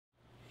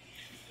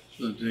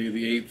Today,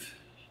 the 8th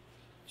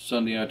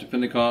Sunday after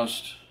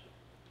Pentecost,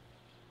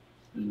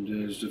 and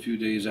just a few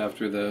days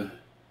after the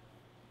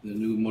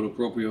new Motu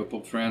Proprio of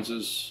Pope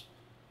Francis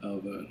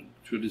of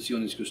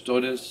Traditionis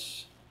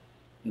Custodes.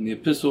 And the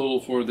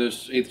epistle for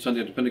this 8th Sunday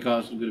after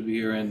Pentecost is going to be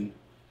here in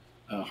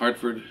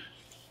Hartford.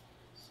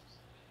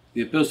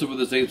 The epistle for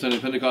this 8th Sunday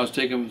of Pentecost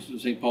taken from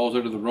St. Paul's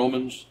letter to the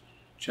Romans,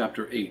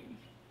 chapter 8.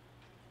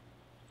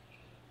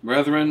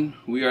 Brethren,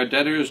 we are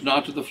debtors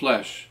not to the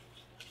flesh,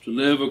 to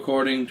live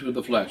according to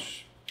the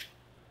flesh.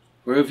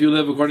 For if you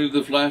live according to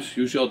the flesh,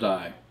 you shall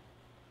die.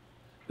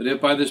 But if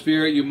by the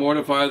Spirit you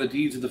mortify the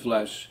deeds of the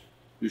flesh,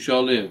 you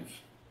shall live.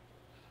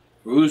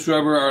 For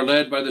whosoever are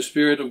led by the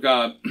Spirit of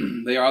God,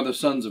 they are the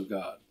sons of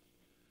God.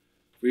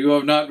 For you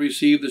have not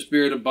received the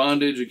spirit of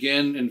bondage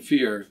again in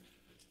fear,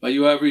 but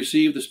you have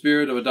received the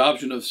spirit of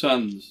adoption of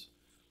sons,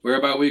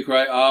 whereby we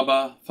cry,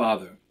 Abba,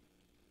 Father.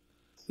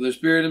 For the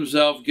Spirit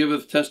himself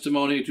giveth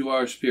testimony to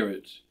our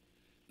spirit,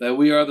 that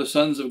we are the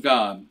sons of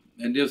God,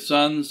 and if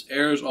sons,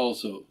 heirs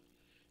also,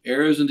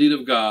 heirs indeed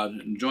of God,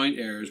 and joint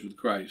heirs with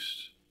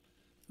Christ.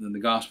 And then the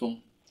Gospel,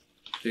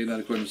 taking that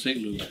according to St.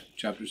 Luke,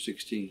 chapter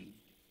 16.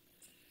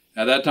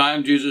 At that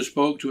time Jesus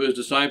spoke to his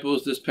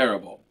disciples this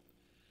parable.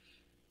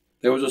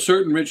 There was a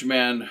certain rich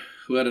man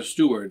who had a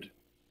steward,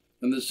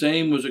 and the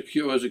same was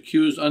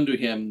accused unto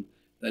him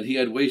that he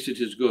had wasted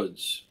his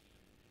goods.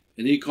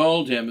 And he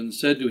called him and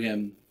said to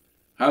him,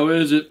 How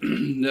is it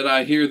that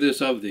I hear this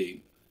of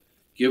thee?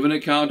 Give an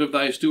account of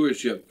thy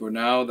stewardship, for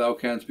now thou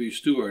canst be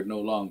steward no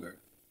longer.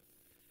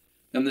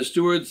 And the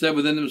steward said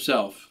within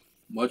himself,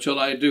 What shall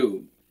I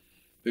do?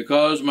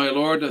 Because my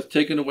Lord hath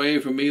taken away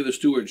from me the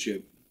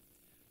stewardship.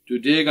 To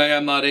dig I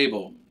am not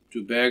able,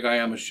 to beg I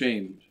am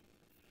ashamed.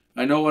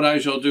 I know what I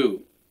shall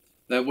do,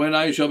 that when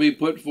I shall be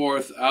put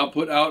forth,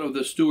 put out of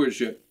the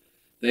stewardship,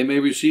 they may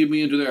receive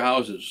me into their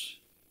houses.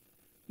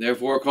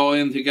 Therefore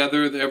calling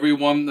together every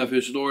one of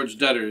his Lord's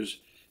debtors,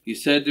 he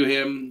said to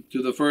him,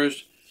 to the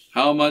first,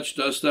 How much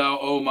dost thou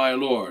owe my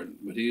Lord?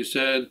 But he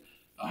said,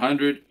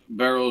 100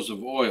 barrels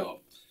of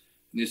oil.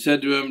 And he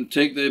said to him,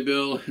 Take thy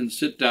bill, and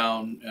sit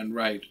down, and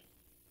write,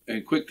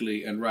 and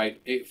quickly, and write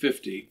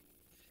 850.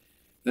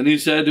 Then he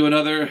said to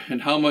another,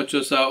 And how much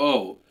dost thou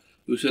owe?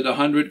 Who said,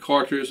 100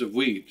 quarters of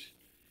wheat.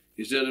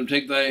 He said to him,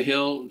 Take thy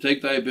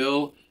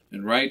bill,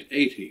 and write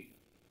 80.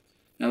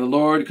 And the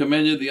Lord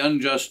commended the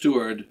unjust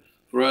steward,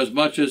 for as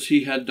much as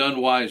he had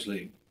done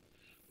wisely.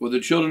 For the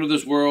children of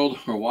this world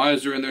are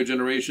wiser in their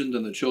generation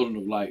than the children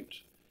of light.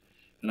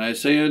 And I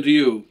say unto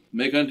you,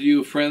 make unto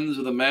you friends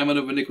of the mammon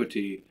of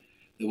iniquity,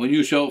 that when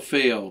you shall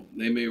fail,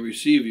 they may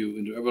receive you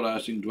into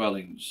everlasting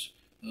dwellings.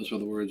 Those are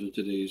the words of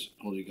today's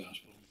Holy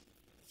Gospel.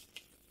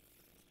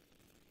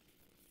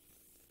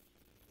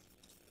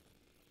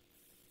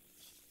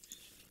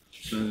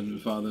 Son and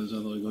the Father, and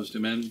the Holy Ghost,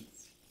 amen.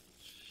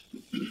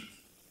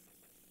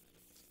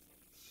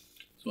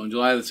 So on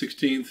July the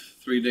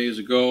 16th, 3 days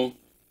ago,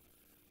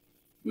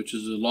 which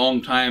is a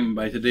long time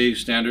by today's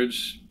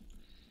standards,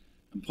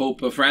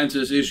 Pope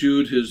Francis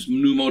issued his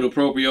new Motu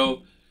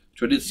Proprio,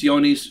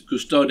 Traditionis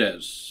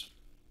Custodes,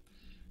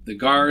 the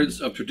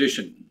guards of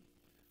tradition.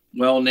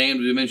 Well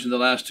named, we mentioned the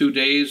last 2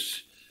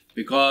 days,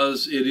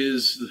 because it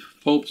is the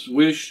Pope's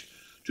wish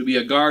to be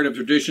a guard of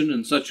tradition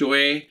in such a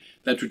way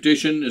that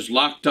tradition is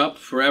locked up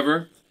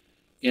forever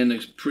in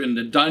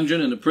the dungeon,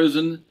 in the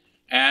prison,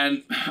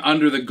 and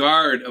under the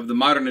guard of the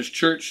modernist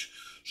church,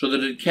 so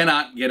that it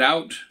cannot get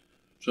out,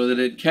 so that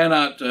it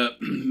cannot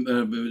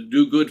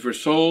do good for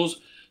souls,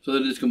 so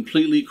that it is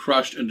completely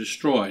crushed and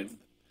destroyed.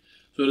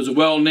 So it is a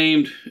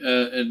well-named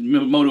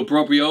Motu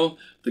Proprio,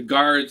 the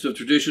guards of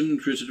tradition,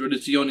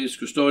 Traditionis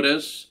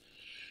Custodes,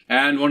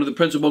 and one of the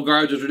principal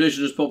guards of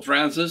tradition is Pope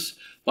Francis,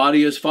 but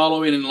he is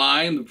following in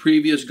line the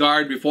previous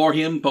guard before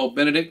him, Pope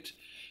Benedict,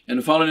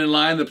 and following in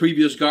line the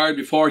previous guard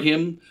before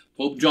him,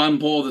 Pope John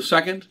Paul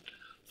II,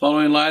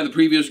 following in line the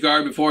previous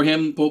guard before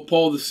him, Pope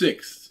Paul VI,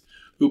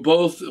 who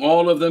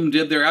all of them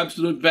did their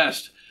absolute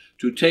best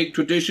to take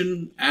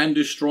tradition and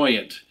destroy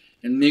it,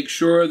 and make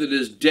sure that it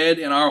is dead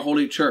in our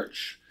Holy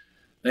Church.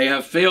 They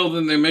have failed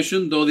in their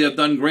mission, though they have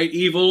done great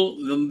evil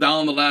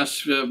down the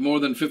last more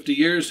than 50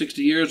 years,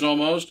 60 years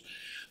almost.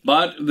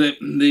 But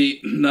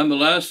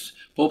nonetheless,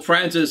 Pope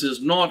Francis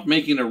is not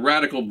making a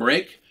radical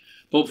break.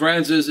 Pope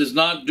Francis is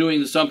not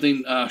doing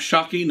something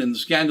shocking and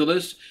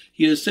scandalous.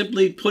 He is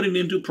simply putting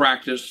into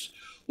practice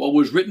what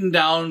was written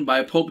down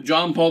by Pope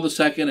John Paul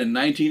II in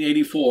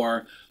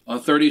 1984,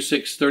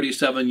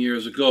 37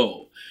 years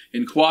ago,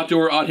 in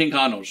Quatuor ad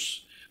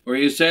Incanos, where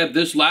he said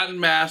this Latin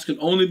Mass can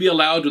only be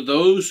allowed to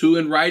those who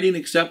in writing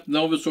accept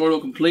Novus Ordo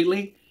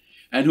completely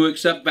and who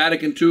accept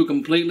Vatican II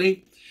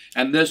completely,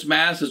 and this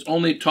Mass is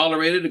only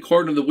tolerated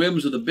according to the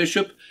whims of the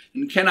bishop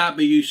and cannot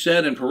be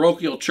said in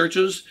parochial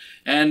churches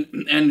and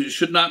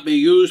should not be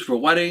used for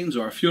weddings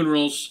or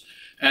funerals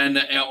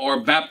or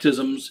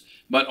baptisms,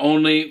 but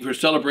only for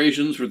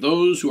celebrations for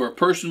those who are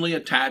personally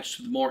attached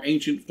to the more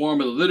ancient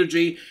form of the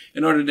liturgy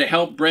in order to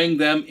help bring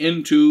them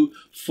into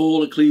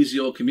full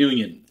ecclesial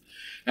communion.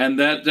 And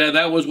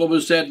that was what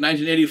was said in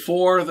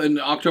 1984, on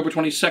October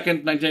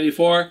 22nd,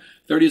 1984,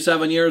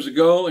 37 years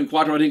ago in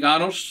Quattro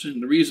Vaticanos,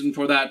 and the reason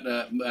for that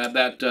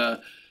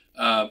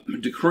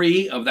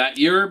decree of that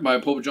year by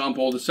Pope John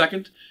Paul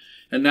II.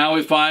 And now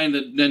we find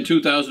that in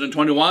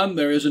 2021,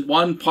 there isn't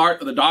one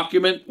part of the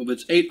document with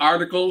its 8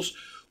 articles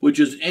which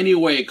is in any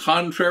way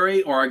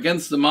contrary or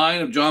against the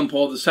mind of John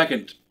Paul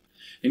II.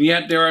 And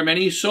yet there are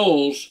many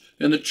souls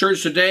in the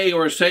church today who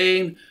are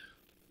saying,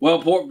 well,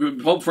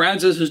 Pope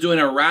Francis is doing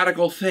a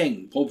radical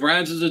thing. Pope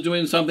Francis is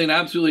doing something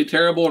absolutely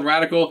terrible and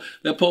radical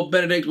that Pope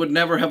Benedict would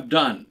never have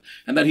done,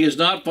 and that he is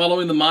not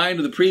following the mind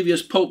of the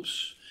previous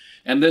popes.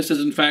 And this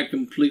is in fact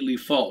completely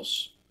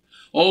false.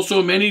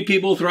 Also, many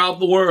people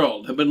throughout the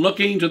world have been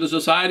looking to the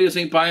Society of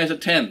St. Pius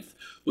X,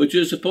 which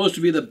is supposed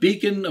to be the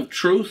beacon of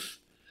truth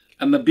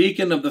and the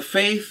beacon of the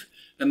faith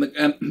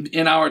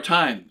in our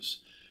times.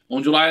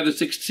 On July the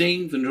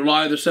 16th and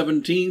July the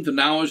 17th, and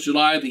now it's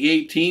July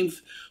the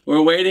 18th,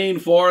 we're waiting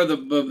for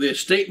the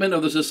statement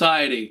of the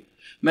society.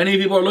 Many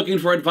people are looking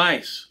for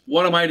advice.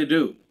 What am I to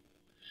do?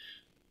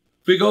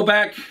 If we go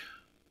back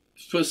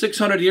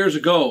 600 years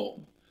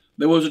ago,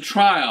 there was a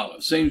trial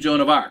of St. Joan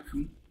of Arc.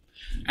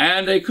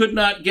 And they could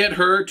not get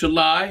her to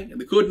lie.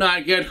 They could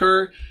not get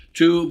her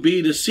to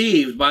be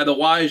deceived by the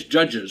wise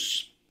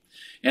judges.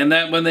 And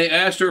that when they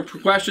asked her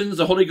questions,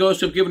 the Holy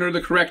Ghost had given her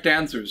the correct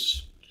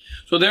answers.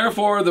 So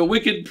therefore, the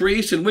wicked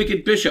priests and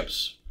wicked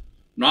bishops,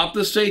 not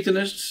the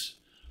Satanists,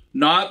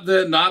 not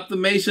the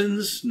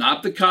Masons,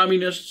 not the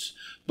Communists,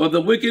 but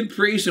the wicked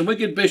priest and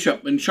wicked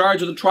bishop in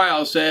charge of the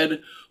trial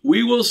said,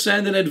 we will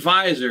send an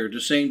advisor to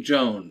St.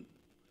 Joan.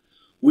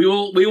 We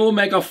will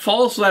make a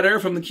false letter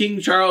from the King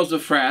Charles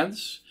of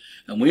France,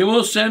 and we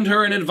will send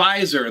her an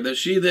advisor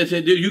that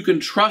you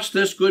can trust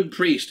this good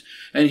priest,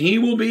 and he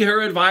will be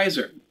her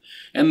advisor.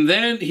 And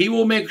then he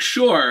will make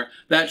sure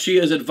that she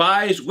is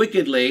advised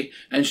wickedly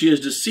and she is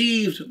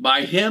deceived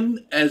by him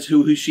as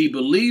who she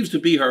believes to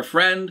be her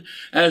friend,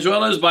 as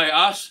well as by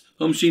us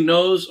whom she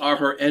knows are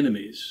her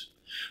enemies.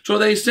 So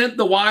they sent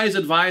the wise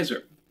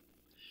advisor.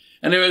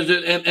 And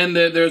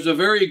there's a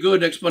very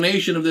good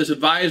explanation of this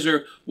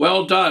advisor,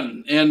 well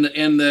done, in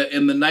the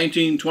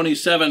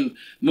 1927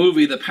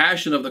 movie, The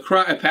Passion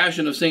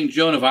of St.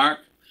 Joan of Arc,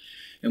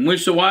 in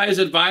which the wise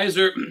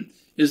advisor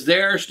is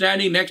there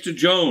standing next to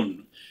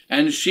Joan,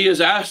 and she is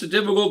asked a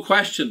difficult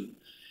question.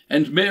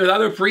 And many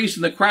other priests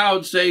in the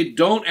crowd say,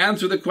 don't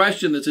answer the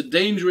question. It's a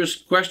dangerous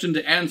question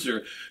to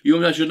answer.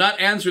 You should not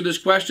answer this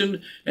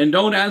question, and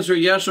don't answer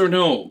yes or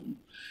no.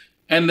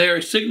 And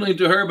they're signaling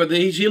to her, but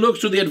she looks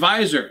to the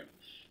advisor.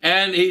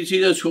 And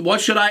she says,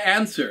 what should I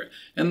answer?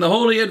 And the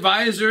holy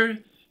advisor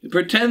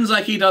pretends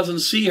like he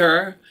doesn't see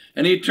her,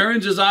 and he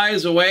turns his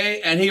eyes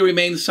away, and he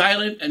remains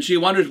silent, and she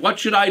wonders, what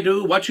should I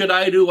do? What should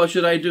I do? What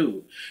should I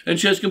do? And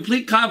she has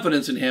complete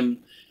confidence in him,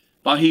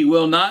 but he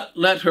will not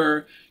let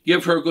her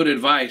give her good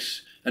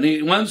advice, and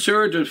he wants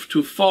her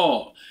to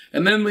fall.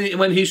 And then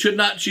she should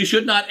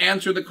not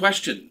answer the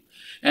question.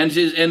 And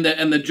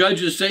the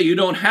judges say, you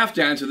don't have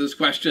to answer this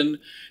question.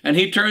 And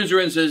he turns to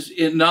her and says,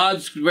 it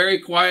nods very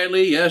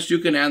quietly, yes, you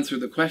can answer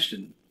the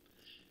question.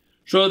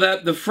 So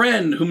that the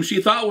friend whom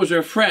she thought was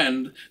her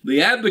friend,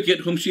 the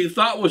advocate whom she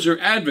thought was her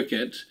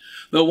advocate,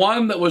 the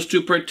one that was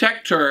to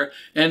protect her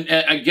and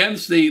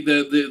against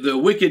the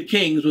wicked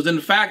kings, was in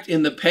fact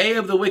in the pay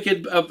of the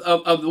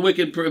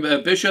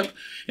wicked bishop,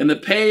 in the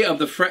pay of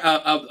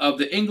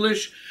the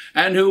English,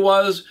 and who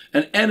was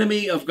an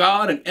enemy of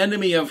God, an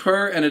enemy of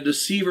her, and a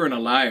deceiver and a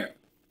liar.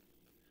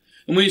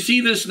 And we see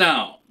this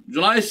now.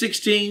 July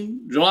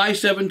 16, July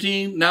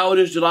 17, now it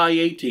is July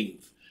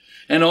 18th.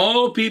 And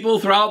all people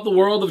throughout the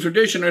world of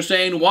tradition are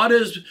saying, what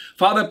is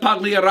Father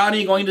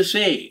Pagliarani going to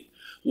say?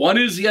 What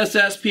is the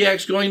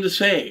SSPX going to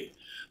say?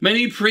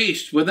 Many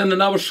priests within the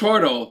Novus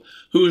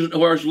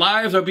whose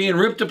lives are being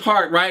ripped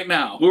apart right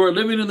now, who are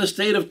living in the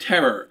state of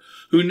terror,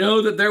 who know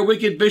that their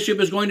wicked bishop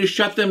is going to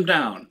shut them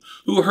down,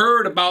 who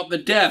heard about the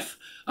death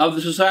of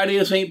the Society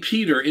of St.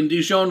 Peter in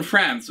Dijon,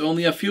 France,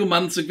 only a few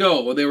months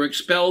ago, where they were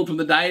expelled from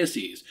the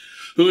diocese,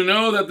 who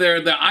know that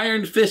the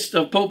iron fist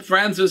of Pope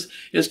Francis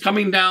is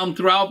coming down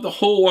throughout the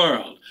whole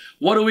world.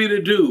 What are we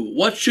to do?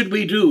 What should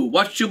we do?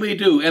 What should we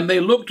do? And they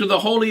look to the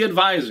holy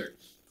advisor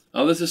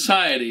of the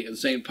Society of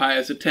St.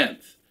 Pius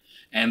X,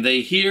 and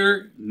they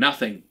hear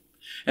nothing.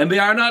 And they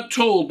are not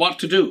told what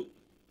to do.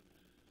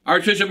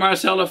 Archbishop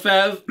Marcel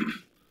Lefebvre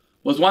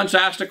was once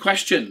asked a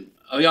question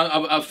of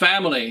a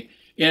family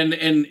in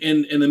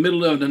the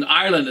middle of an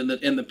island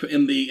in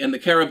the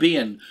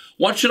Caribbean.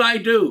 What should I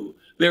do?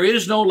 There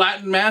is no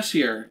Latin Mass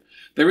here.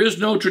 There is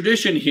no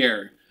tradition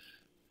here.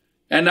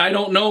 And I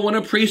don't know when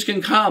a priest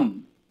can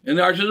come. And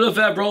Archbishop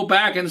Lefebvre wrote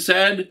back and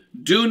said,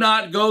 do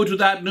not go to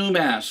that new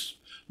Mass.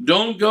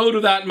 Don't go to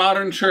that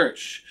modern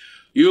church.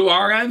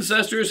 Our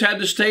ancestors had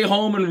to stay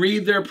home and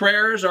read their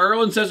prayers. Our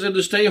ancestors had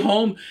to stay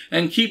home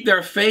and keep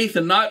their faith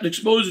and not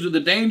expose it to the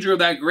danger of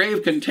that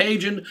grave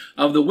contagion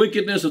of the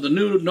wickedness of the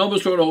new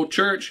Novus Ordo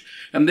Church.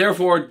 And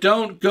therefore,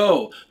 don't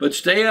go, but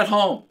stay at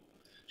home.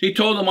 She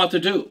told them what to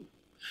do.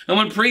 And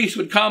when priests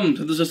would come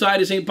to the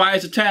Society of St.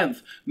 Pius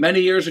X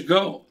many years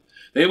ago,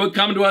 they would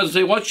come to us and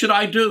say, what should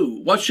I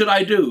do? What should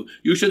I do?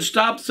 You should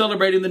stop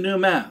celebrating the new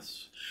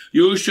Mass.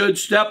 You should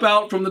step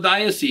out from the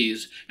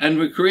diocese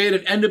and create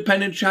an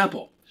independent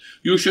chapel.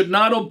 You should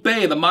not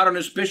obey the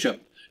modernist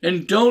bishop,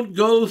 and don't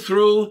go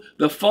through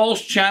the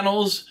false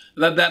channels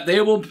that they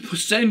will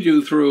send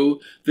you through.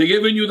 They're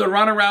giving you the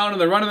runaround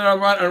and the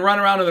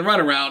runaround and the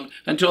runaround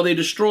until they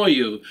destroy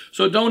you.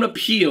 So don't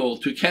appeal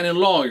to canon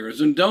lawyers,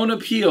 and don't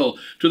appeal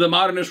to the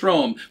modernist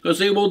Rome, because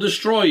they will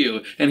destroy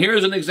you. And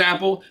here's an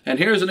example, and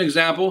here's an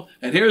example,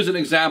 and here's an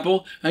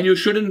example, and you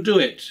shouldn't do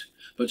it.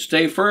 But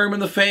stay firm in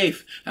the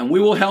faith, and we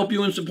will help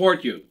you and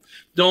support you.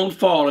 Don't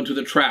fall into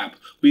the trap.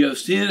 We have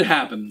seen it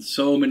happen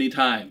so many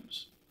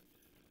times.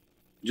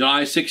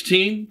 July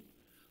 16,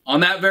 on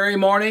that very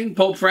morning,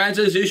 Pope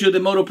Francis issued the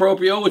Motu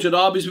Proprio, which had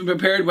always been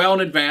prepared well in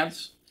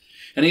advance.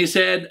 And he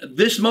said,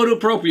 this Motu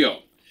Proprio,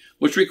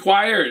 which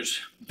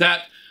requires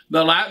that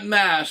the Latin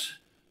Mass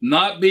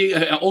not be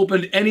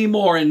opened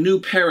anymore in new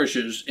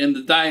parishes in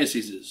the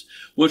dioceses,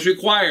 which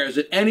requires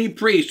that any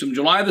priest from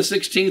July the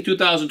 16th,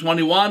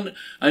 2021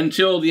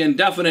 until the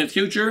indefinite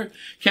future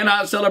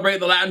cannot celebrate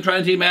the Latin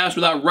Tridentine Mass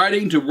without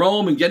writing to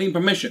Rome and getting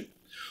permission,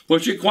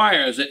 which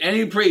requires that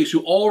any priest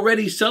who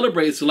already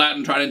celebrates the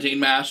Latin Tridentine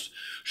Mass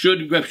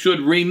should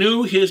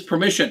renew his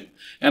permission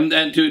and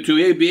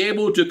to be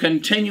able to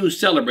continue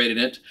celebrating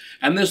it.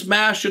 And this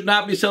Mass should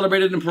not be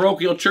celebrated in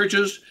parochial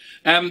churches,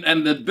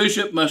 and the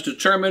bishop must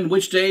determine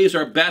which days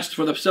are best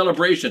for the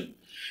celebration.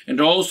 And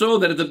also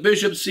that if the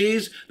bishop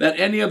sees that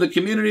any of the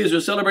communities who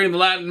are celebrating the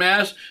Latin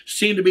Mass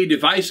seem to be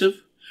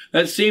divisive,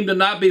 that seem to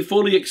not be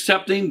fully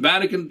accepting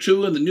Vatican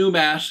II and the new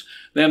Mass,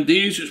 then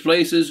these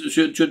places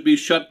should be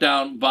shut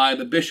down by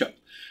the bishop.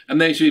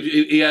 And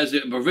he has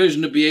a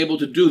provision to be able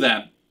to do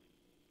that.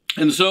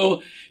 And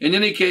so, in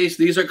any case,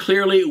 these are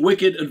clearly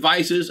wicked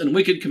advices and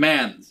wicked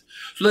commands.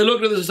 So they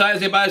looked at the Society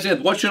of St. Pius and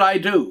said, what should I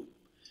do?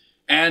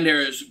 And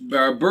there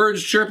are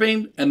birds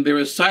chirping, and there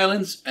is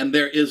silence, and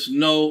there is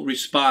no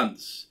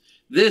response.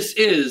 This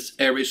is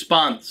a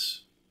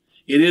response.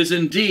 It is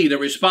indeed a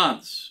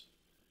response.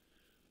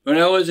 When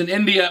I was in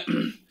India,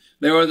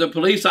 there was a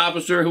police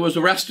officer who was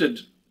arrested.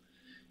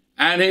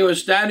 And he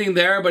was standing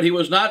there, but he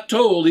was not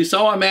told. He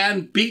saw a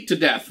man beat to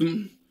death.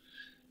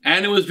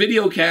 And it was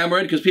video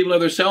cameraed, because people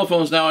have their cell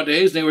phones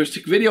nowadays. They were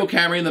video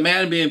cameraing the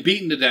man being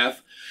beaten to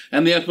death.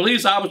 And the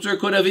police officer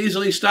could have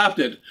easily stopped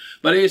it.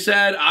 But he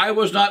said, I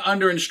was not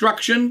under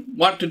instruction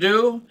what to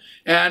do.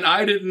 And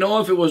I didn't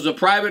know if it was a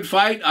private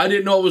fight. I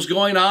didn't know what was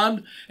going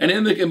on. And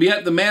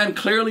yet the man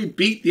clearly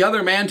beat the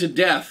other man to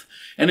death.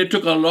 And it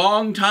took a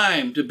long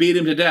time to beat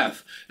him to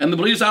death. And the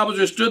police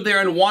officer stood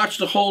there and watched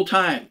the whole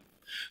time.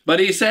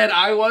 But he said,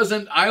 I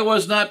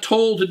was not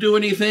told to do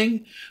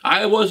anything.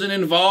 I wasn't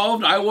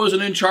involved. I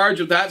wasn't in charge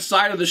of that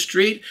side of the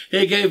street.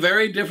 He gave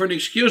very different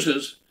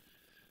excuses.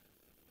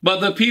 But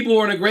the people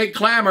were in a great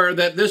clamor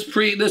that this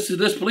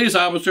police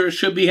officer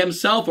should be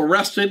himself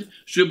arrested,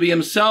 should be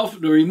himself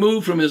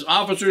removed from his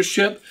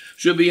officership,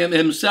 should be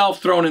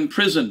himself thrown in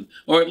prison,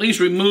 or at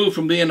least removed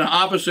from being an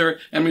officer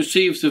and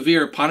receive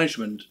severe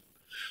punishment.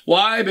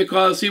 Why?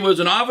 Because he was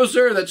an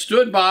officer that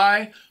stood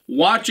by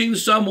watching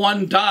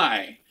someone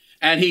die,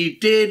 and he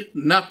did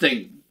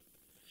nothing.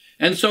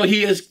 And so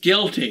he is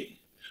guilty.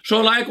 So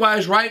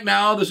likewise, right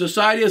now, the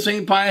Society of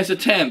St. Pius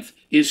X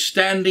is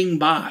standing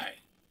by.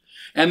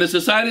 And the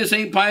Society of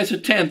St. Pius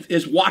X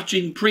is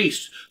watching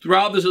priests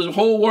throughout this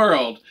whole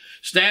world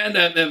stand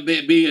and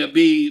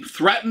be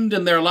threatened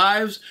in their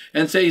lives,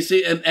 and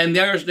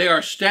they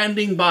are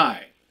standing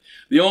by.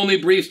 The only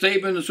brief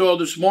statement so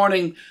this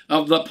morning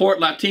of the Port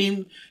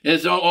Latine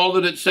is all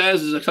that it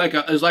says is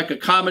like a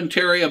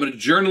commentary of a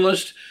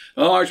journalist.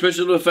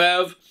 Archbishop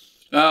Lefebvre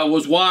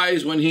was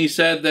wise when he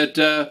said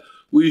that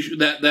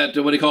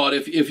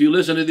if you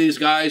listen to these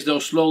guys, they'll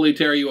slowly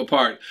tear you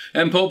apart.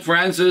 And Pope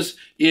Francis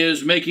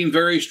is making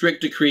very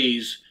strict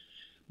decrees.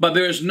 But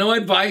there's no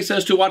advice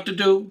as to what to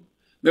do.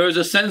 There is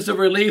a sense of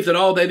relief that,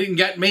 oh, they didn't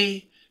get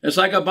me. It's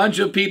like a bunch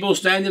of people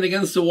standing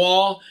against the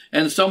wall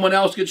and someone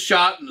else gets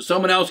shot and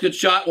someone else gets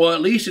shot. Well,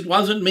 at least it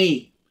wasn't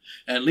me.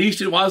 At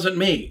least it wasn't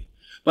me.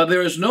 But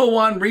there is no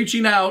one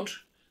reaching out,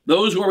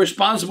 those who are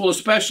responsible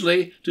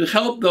especially, to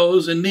help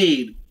those in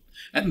need.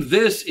 And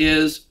this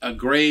is a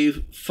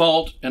grave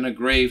fault and a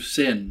grave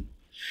sin.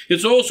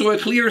 It's also a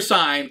clear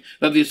sign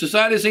that the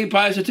Society of St.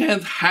 Pius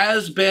X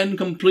has been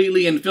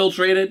completely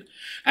infiltrated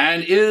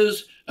and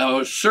is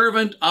a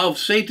servant of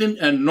Satan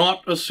and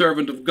not a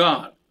servant of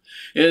God.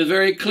 It is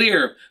very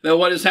clear that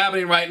what is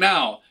happening right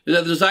now is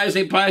that the Society of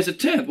St. Pius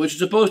X, which is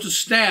supposed to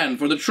stand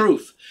for the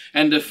truth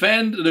and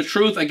defend the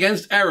truth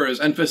against errors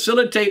and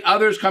facilitate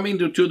others coming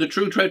to the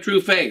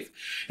true faith,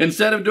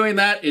 instead of doing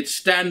that, it's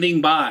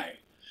standing by.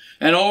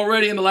 And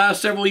already in the last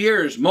several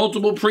years,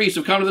 multiple priests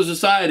have come to the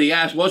society,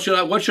 asked, what should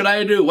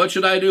I do? What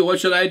should I do?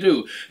 What should I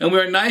do? And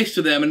we're nice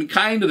to them and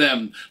kind to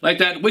them, like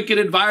that wicked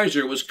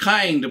advisor was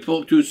kind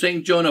to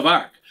St. Joan of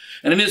Arc.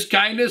 And in his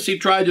kindness, he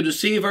tried to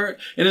deceive her.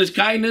 In his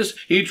kindness,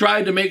 he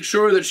tried to make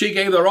sure that she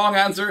gave the wrong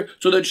answer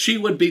so that she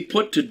would be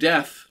put to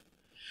death.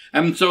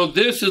 And so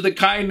this is the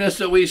kindness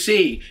that we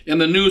see in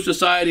the new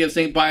Society of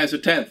St. Pius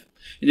X.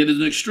 And it is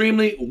an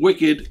extremely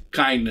wicked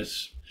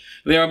kindness.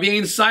 They are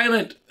being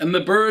silent, and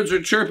the birds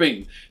are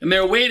chirping, and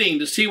they're waiting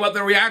to see what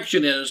the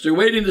reaction is. They're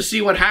waiting to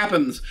see what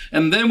happens,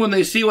 and then when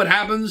they see what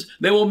happens,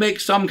 they will make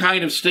some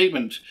kind of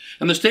statement.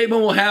 And the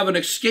statement will have an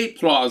escape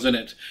clause in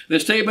it. The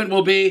statement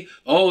will be,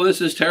 oh,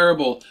 this is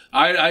terrible.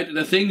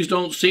 The things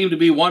don't seem to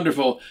be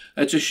wonderful.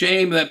 It's a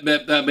shame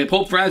that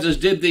Pope Francis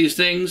did these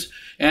things,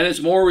 and it's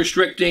more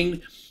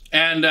restricting.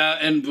 And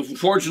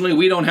fortunately,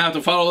 we don't have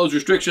to follow those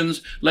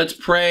restrictions. Let's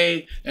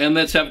pray and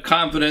let's have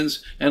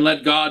confidence and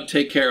let God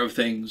take care of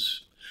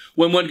things.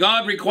 When what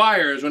God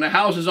requires when a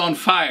house is on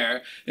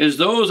fire is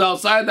those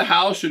outside the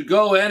house should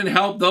go in and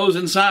help those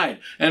inside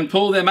and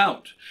pull them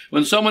out.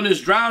 When someone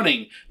is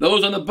drowning,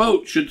 those on the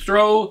boat should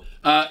throw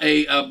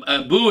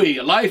a buoy,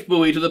 a life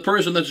buoy to the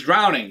person that's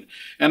drowning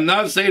and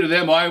not say to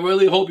them, oh, I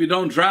really hope you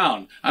don't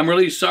drown. I'm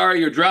really sorry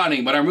you're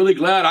drowning, but I'm really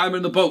glad I'm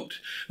in the boat.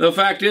 The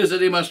fact is that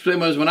they must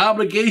have an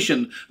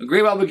obligation, a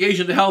grave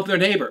obligation to help their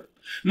neighbor.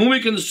 When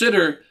we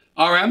consider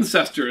our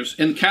ancestors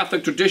in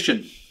Catholic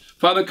tradition,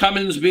 Father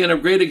Cummins being a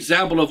great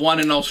example of one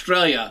in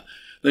Australia,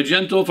 the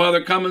gentle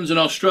Father Cummins in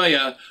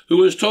Australia, who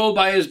was told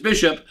by his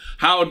bishop,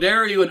 how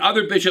dare you, and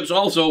other bishops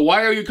also,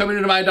 why are you coming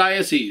into my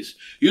diocese?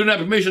 You don't have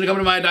permission to come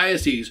into my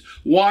diocese.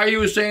 Why are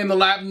you saying the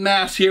Latin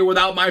Mass here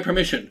without my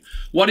permission?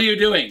 What are you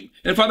doing?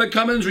 And Father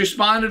Cummins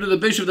responded to the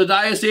bishop of the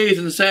diocese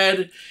and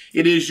said,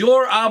 it is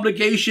your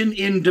obligation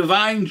in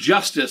divine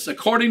justice,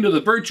 according to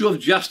the virtue of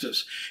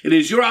justice. It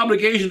is your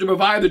obligation to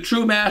provide the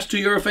true Mass to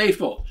your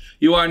faithful.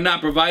 You are not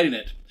providing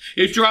it.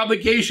 It's your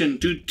obligation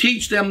to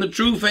teach them the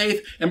true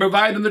faith and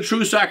provide them the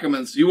true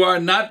sacraments. You are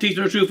not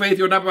teaching the true faith.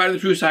 You are not providing the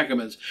true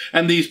sacraments.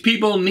 And these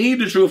people need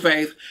the true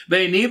faith.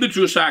 They need the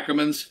true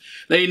sacraments.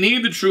 They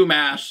need the true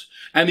Mass.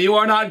 And you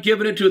are not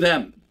giving it to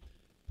them.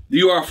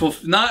 You are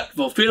not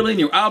fulfilling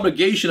your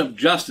obligation of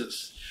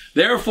justice.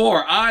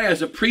 Therefore, I,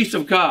 as a priest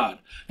of God,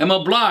 am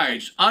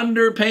obliged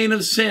under pain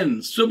of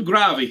sin, sub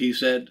gravi, he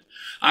said.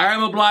 I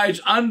am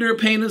obliged under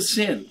pain of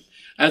sin,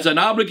 as an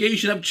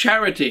obligation of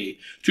charity,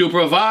 to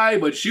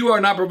provide what you are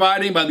not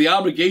providing by the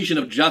obligation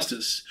of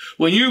justice.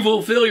 When you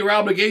fulfill your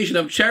obligation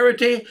of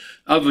charity,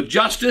 of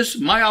justice,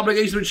 my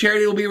obligation of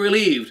charity will be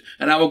relieved,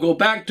 and I will go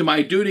back to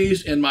my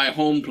duties in my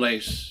home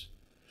place.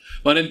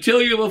 But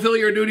until you fulfill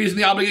your duties in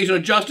the obligation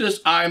of justice,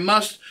 I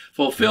must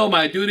fulfill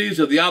my duties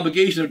of the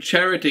obligation of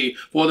charity,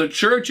 for the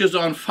church is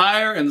on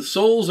fire and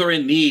souls are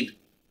in need.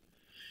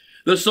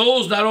 The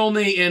souls not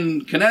only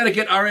in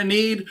Connecticut are in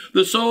need,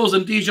 the souls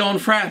in Dijon,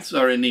 France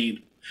are in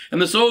need.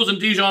 And the souls in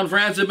Dijon,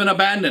 France have been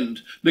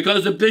abandoned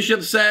because the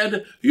bishop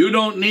said, you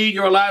don't need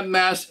your Latin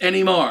Mass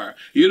anymore.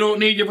 You don't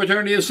need your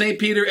Fraternity of St.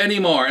 Peter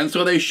anymore. And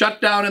so they shut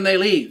down and they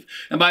leave.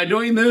 And by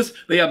doing this,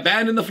 they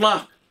abandon the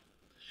flock.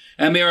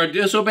 And they are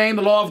disobeying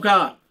the law of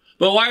God.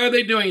 But why are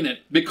they doing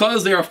it?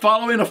 Because they are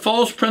following a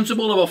false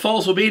principle of a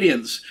false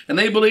obedience. And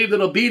they believe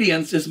that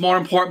obedience is more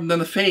important than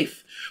the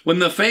faith. When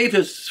the faith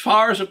is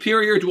far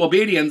superior to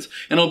obedience,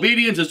 and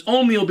obedience is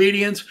only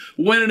obedience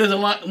when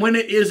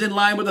it is in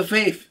line with the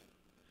faith.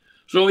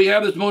 So we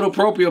have this Motu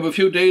Proprio of a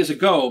few days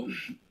ago,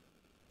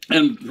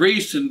 and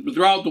priests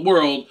throughout the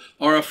world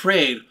are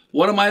afraid.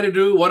 What am I to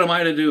do? What am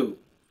I to do?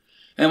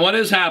 And what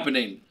is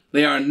happening?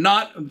 They are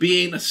not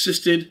being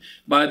assisted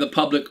by the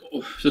public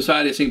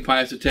Society of St.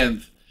 Pius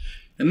X.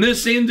 And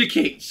this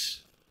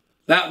indicates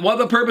that what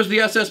the purpose of the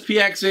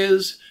SSPX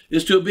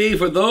is to be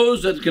for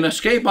those that can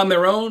escape on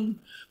their own,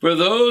 for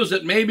those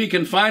that maybe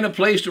can find a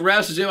place to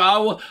rest and say,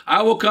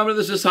 I will come to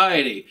the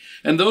society.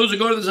 And those who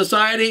go to the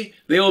society,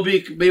 they will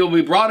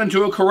be brought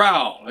into a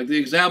corral, like the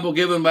example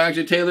given by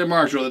actually Taylor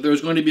Marshall, that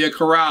there's going to be a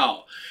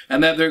corral,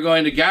 and that they're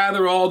going to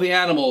gather all the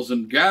animals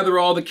and gather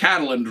all the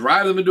cattle and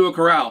drive them into a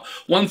corral.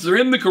 Once they're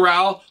in the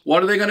corral,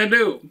 what are they going to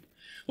do?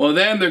 Well,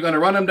 then they're going to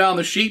run them down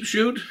the sheep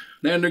chute,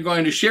 then they're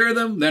going to shear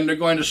them, then they're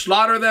going to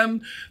slaughter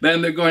them,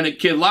 then they're going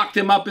to lock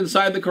them up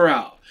inside the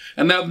corral.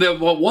 And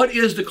what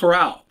is the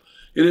corral?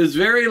 It is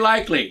very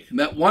likely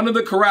that one of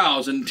the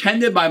corrals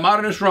intended by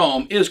modernist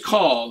Rome is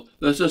called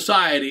the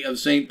Society of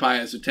St.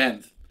 Pius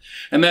X.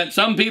 And that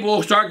some people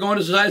will start going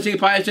to Society of St.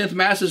 Pius X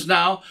masses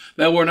now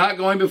that were not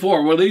going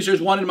before. Well, at least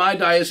there's one in my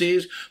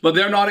diocese, but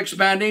they're not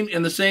expanding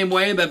in the same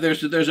way that they're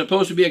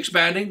supposed to be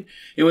expanding.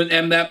 They're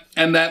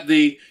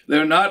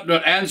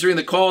not answering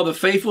the call of the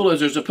faithful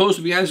as they're supposed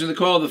to be answering the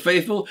call of the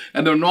faithful,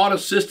 and they're not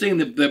assisting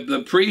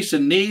the priests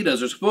in need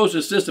as they're supposed to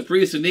assist the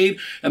priests in need,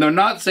 and they're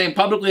not saying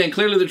publicly and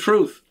clearly the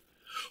truth.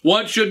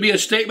 What should be a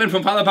statement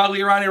from Father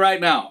Pagliarani right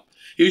now?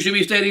 He should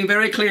be stating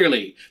very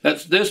clearly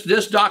that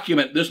this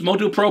document, this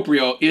Motu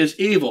Proprio, is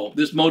evil.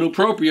 This Motu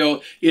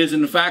Proprio is,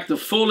 in fact, the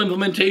full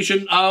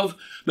implementation of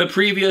the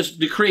previous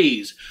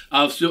decrees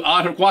of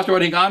Ad Quattro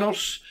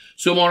Reganos,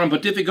 Summorum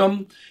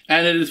Pontificum,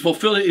 and it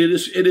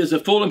is a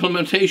full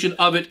implementation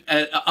of it,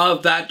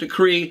 of that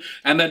decree.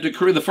 And that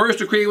decree, the first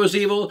decree was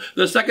evil,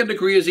 the second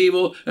decree is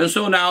evil, and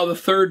so now the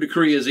third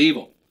decree is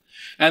evil.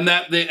 And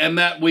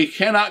that we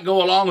cannot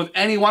go along with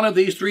any one of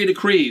these three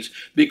decrees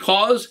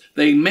because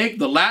they make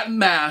the Latin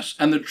Mass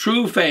and the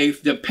true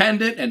faith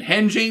dependent and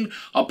hinging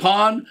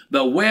upon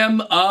the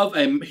whim of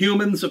a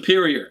human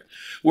superior.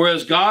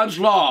 Whereas God's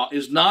law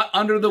is not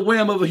under the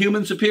whim of a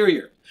human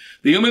superior.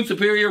 The human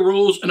superior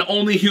rules an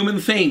only human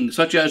thing,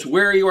 such as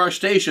where you are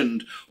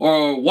stationed,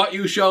 or what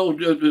you shall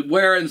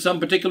wear in some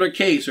particular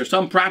case, or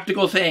some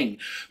practical thing.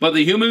 But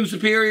the human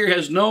superior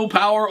has no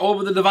power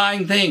over the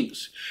divine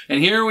things.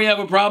 And here we have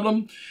a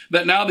problem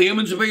that now the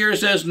human superior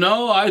says,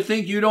 no, I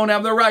think you don't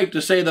have the right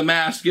to say the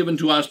Mass given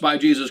to us by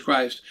Jesus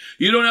Christ.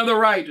 You don't have the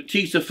right to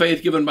teach the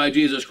faith given by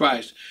Jesus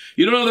Christ.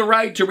 You don't have the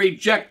right to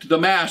reject the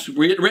Mass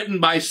written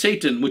by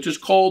Satan, which is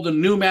called the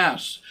New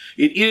Mass.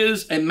 It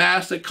is a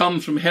Mass that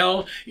comes from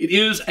hell. It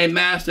is a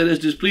Mass that is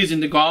displeasing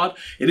to God.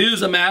 It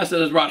is a Mass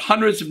that has brought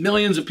hundreds of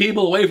millions of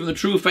people away from the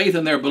true faith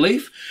and their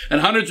belief,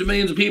 and hundreds of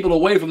millions of people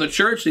away from the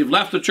church. They've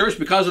left the church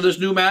because of this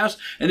new Mass,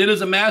 and it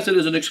is a Mass that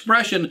is an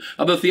expression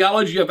of the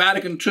theology of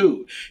Vatican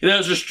II. It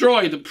has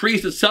destroyed the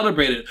priests that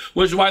celebrate it,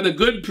 which is why the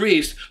good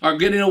priests are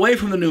getting away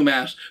from the new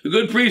Mass. The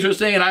good priests are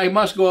saying, I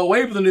must go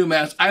away from the new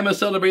Mass. I must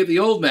celebrate the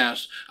old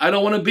Mass. I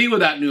don't want to be with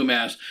that new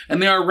Mass.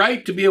 And they are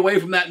right to be away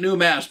from that new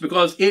Mass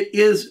because it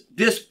is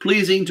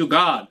displeasing to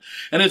God.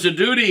 And it's a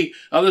duty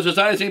of the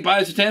Society of St.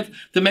 Pius X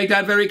to make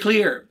that very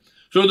clear.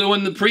 So that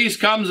when the priest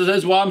comes and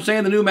says, well, I'm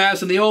saying the new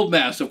Mass and the old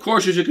Mass, of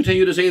course you should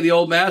continue to say the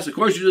old Mass. Of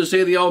course you should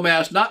say the old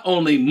Mass not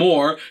only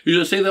more, you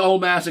should say the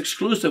old Mass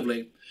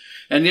exclusively.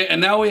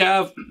 And now we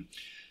have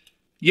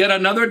yet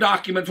another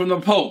document from the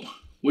Pope,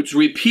 which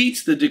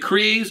repeats the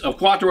decrees of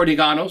Quattro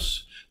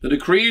Ordiganos, the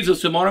decrees of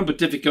Summorum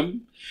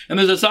Pontificum, and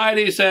the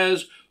Society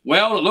says,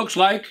 well, it looks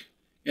like,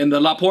 in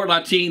the La Porte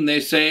Latine, they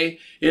say,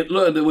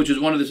 which is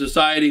one of the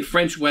Society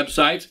French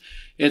websites,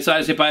 it's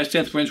St. Pius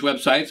X French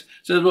websites,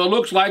 says, well, it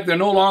looks like they're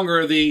no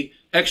longer the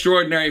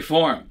extraordinary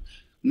form.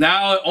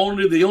 Now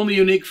the only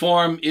unique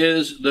form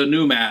is the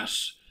new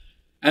Mass.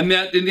 And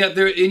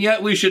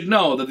yet we should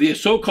know that the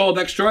so-called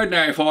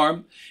extraordinary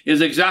form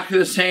is exactly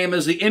the same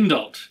as the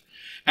indult.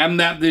 And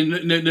that the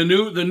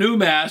new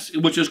Mass,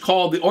 which is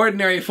called the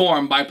ordinary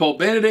form by Pope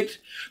Benedict,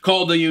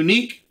 called the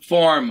unique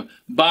form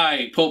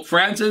by Pope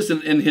Francis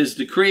in his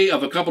decree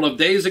of a couple of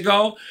days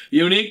ago.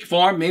 Unique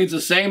form means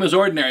the same as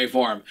ordinary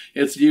form.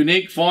 It's the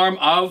unique form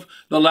of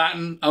the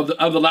Latin of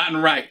the Latin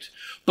Rite.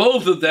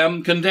 Both of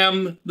them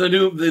condemn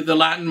the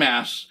Latin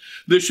Mass.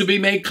 This should be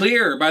made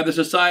clear by the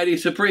Society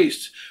of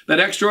Priests that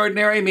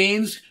extraordinary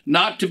means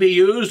not to be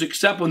used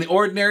except when the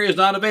ordinary is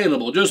not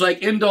available. Just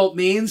like indult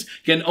means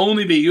can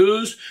only be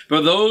used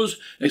for those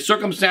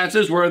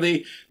circumstances where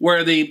the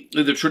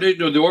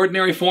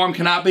ordinary form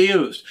cannot be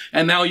used.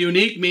 And now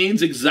unique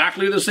means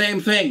exactly the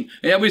same thing.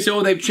 And we say,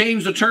 oh, they've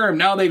changed the term.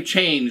 Now they've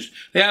changed.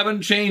 They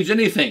haven't changed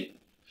anything.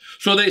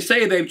 So they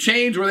say they've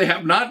changed where they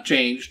have not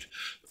changed.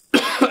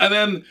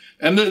 and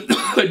then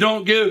they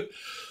don't give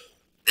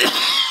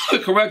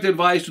correct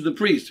advice to the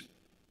priest.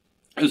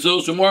 And so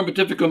Summorum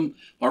Pontificum,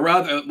 or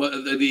rather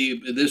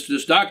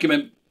this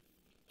document,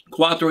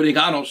 Quattro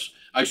Ordiganos,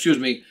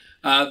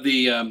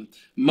 the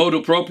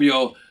Motu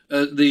Proprio,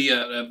 the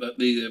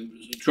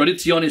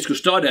Traditionis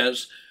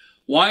Custodes,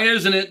 why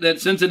isn't it that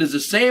since it is the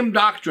same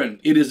doctrine,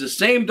 it is the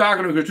same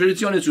doctrine of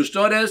Traditionis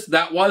Custodes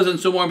that was in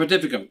Summorum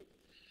Pontificum.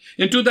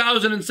 In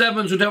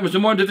 2007,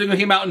 Summorum Pontificum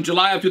came out in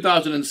July of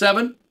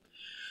 2007.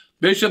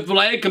 Bishop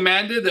Vallée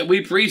commanded that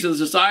we priests of the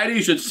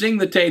Society should sing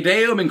the Te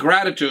Deum in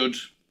gratitude.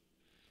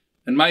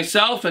 And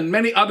myself and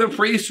many other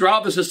priests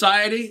throughout the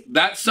Society,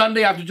 that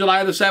Sunday after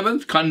July the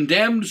 7th,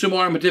 condemned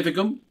Summorum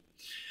Pontificum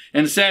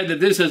and said that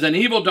this is an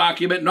evil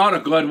document, not a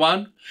good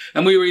one,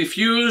 and we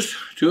refused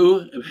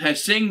to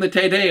sing the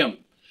Te Deum,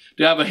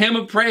 to have a hymn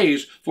of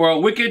praise for a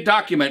wicked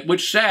document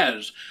which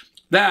says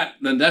that,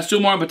 and that's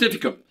Summorum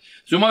Pontificum.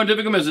 Summorum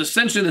Pontificum is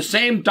essentially the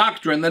same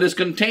doctrine that is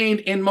contained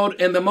in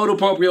the Motu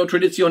Proprio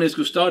Traditionis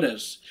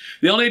Custodes.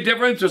 The only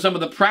difference are some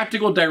of the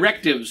practical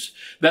directives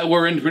that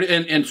were in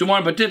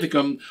Summorum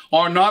Pontificum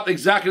are not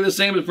exactly the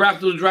same as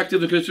practical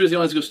directives of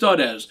Traditionis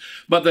Custodes,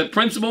 but the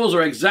principles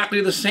are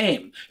exactly the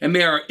same. And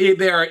they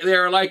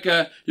are like,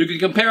 you can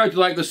compare it to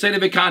like the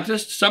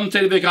Sedevacantists. Some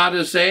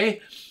Sedevacantists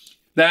say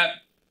that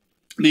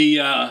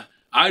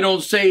I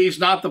don't say he's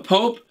not the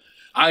Pope.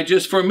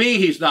 For me,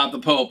 he's not the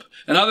Pope.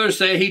 And others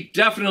say he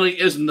definitely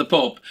isn't the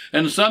Pope.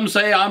 And some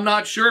say, I'm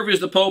not sure if he's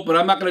the Pope, but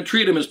I'm not going to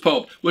treat him as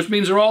Pope, which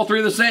means they're all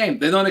three the same.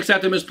 They don't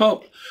accept him as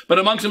Pope. But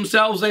amongst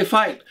themselves, they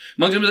fight.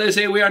 Amongst themselves,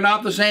 they say we are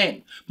not the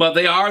same, but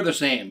they are the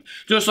same.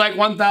 Just like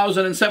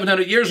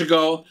 1,700 years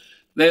ago,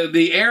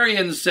 the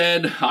Arians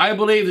said, I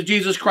believe that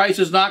Jesus Christ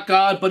is not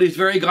God, but he's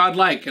very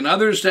God-like. And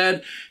others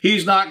said,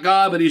 he's not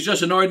God, but he's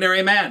just an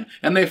ordinary man.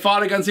 And they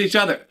fought against each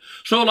other.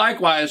 So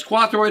likewise,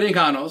 Quattro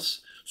Ordiganos,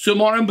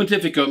 Summorum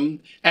Pontificum,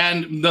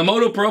 and the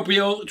Motu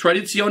Proprio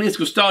Traditionis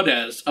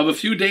Custodes of a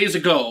few days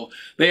ago,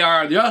 they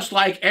are just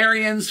like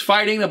Arians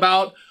fighting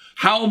about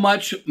how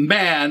much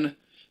man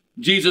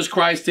Jesus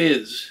Christ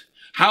is.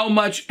 How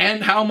much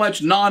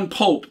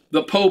non-Pope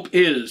the Pope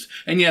is.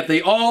 And yet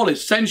they all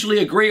essentially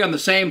agree on the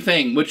same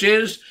thing, which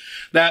is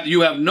that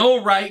you have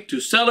no right to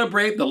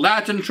celebrate the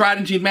Latin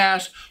Tridentine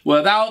Mass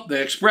without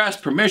the express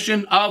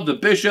permission of the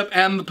bishop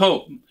and the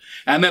Pope,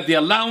 and that the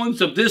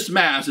allowance of this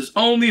Mass is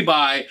only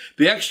by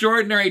the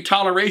extraordinary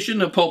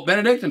toleration of Pope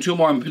Benedict and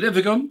Sumorum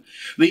Pontificum,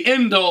 the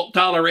indult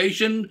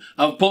toleration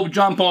of Pope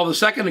John Paul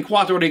II in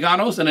Quattro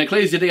Reganos and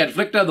Ecclesia de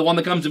Afflicta, the one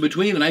that comes in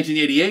between in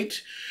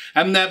 1988,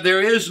 and that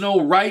there is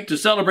no right to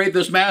celebrate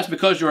this Mass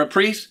because you're a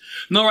priest,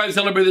 no right to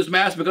celebrate this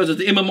Mass because it's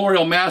the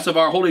immemorial Mass of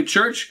our Holy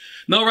Church,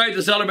 no right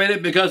to celebrate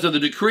it because of the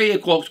decree,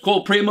 quo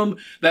primum,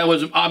 that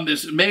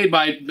was made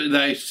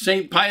by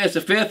St. Pius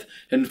V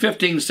in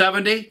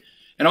 1570,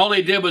 and all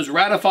he did was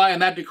ratify in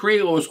that decree.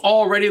 It was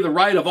already the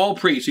right of all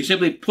priests. He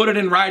simply put it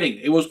in writing.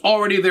 It was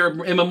already their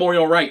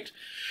immemorial right.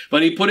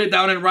 But he put it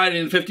down in writing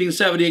in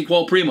 1570 in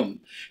quo primum.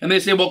 And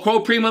they say, well, quo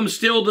primum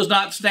still does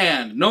not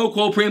stand. No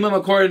quo primum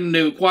according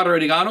to Quattro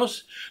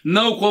Reganos.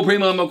 No quo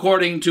primum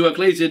according to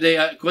Ecclesia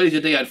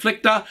de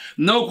Afflicta.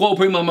 No quo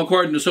primum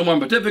according to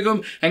Sumorum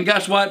Pontificum. And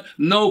guess what?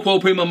 No quo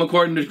primum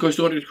according to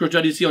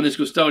Traditionis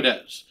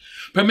Custodes.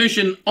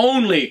 Permission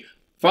only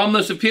from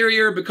the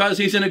superior because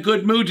he's in a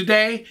good mood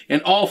today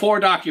in all four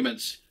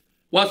documents.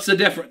 What's the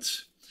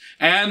difference?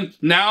 And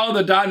now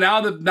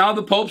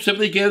the Pope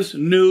simply gives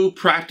new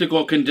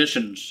practical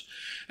conditions.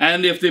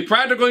 And if the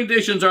practical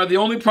conditions are the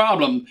only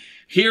problem,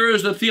 here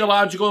is the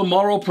theological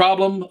moral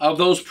problem of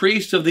those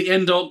priests of the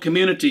indult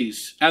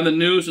communities and the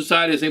new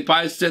society of St.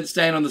 Pius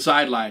stand on the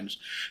sidelines.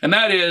 And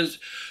that is,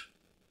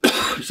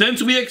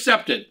 since we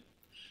accepted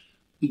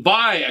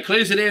by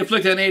Ecclesia de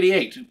Afflicta in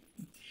 88,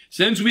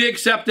 since we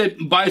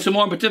accepted by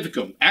Sumorum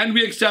Pontificum, and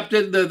we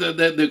accepted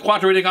the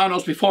Quattro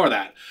Reganos before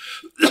that,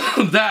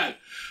 that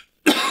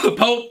the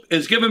Pope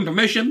is given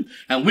permission,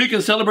 and we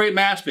can celebrate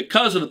Mass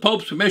because of the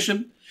Pope's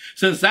permission.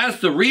 Since that's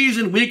the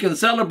reason we can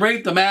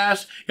celebrate the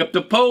Mass, if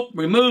the Pope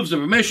removes the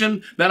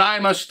permission, then I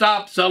must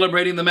stop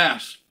celebrating the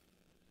Mass.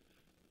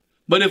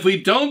 But if we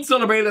don't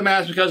celebrate the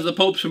Mass because of the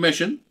Pope's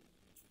permission,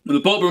 when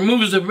the Pope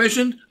removes the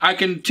permission, I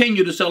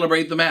continue to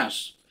celebrate the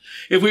Mass.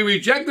 If we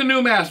reject the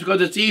new Mass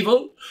because it's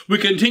evil, we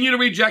continue to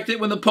reject it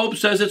when the Pope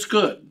says it's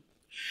good.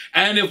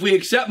 And if we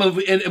accept,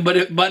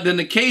 but in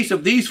the case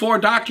of these four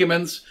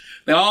documents,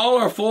 they all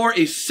are four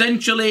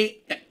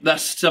essentially,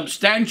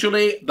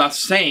 substantially the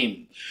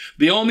same.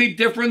 The only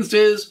difference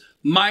is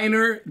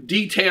minor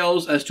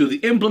details as to the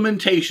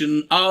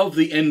implementation of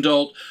the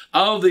indult,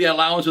 of the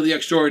allowance of the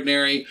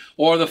extraordinary,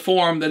 or the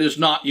form that is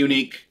not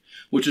unique,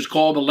 which is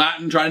called the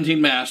Latin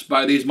Tridentine Mass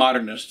by these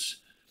modernists.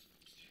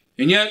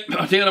 And yet,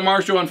 Taylor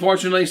Marshall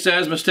unfortunately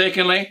says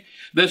mistakenly,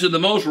 this is the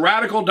most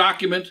radical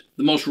document,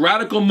 the most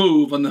radical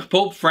move on the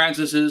Pope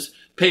Francis's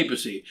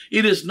papacy.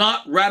 It is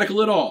not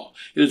radical at all.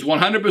 It is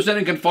 100%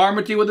 in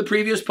conformity with the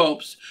previous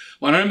popes,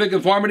 100% in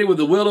conformity with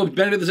the will of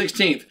Benedict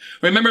XVI.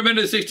 Remember,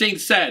 Benedict XVI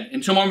said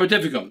in Sumorum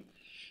Pontificum,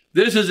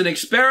 this is an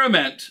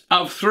experiment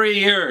of 3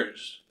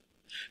 years.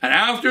 And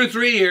after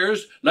 3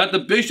 years, let the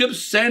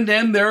bishops send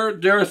in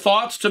their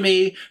thoughts to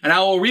me, and I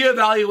will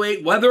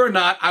reevaluate whether or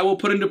not I will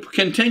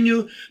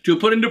continue to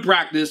put into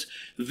practice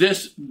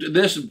this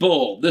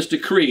bull, this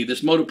decree,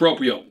 this Motu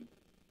Proprio.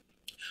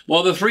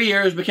 Well, the 3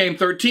 years became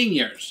 13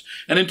 years.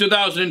 And in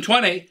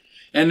 2020,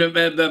 and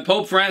the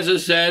Pope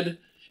Francis said,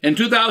 in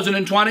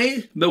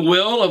 2020, the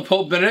will of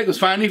Pope Benedict was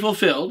finally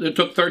fulfilled. It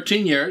took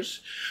 13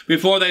 years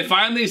before they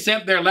finally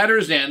sent their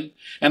letters in,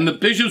 and the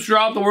bishops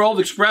throughout the world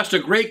expressed a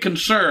great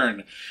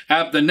concern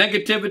at the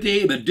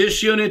negativity, the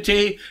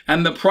disunity,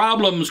 and the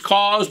problems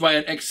caused by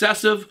an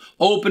excessive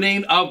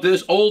opening of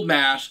this old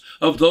Mass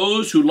of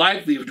those who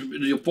like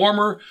the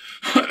former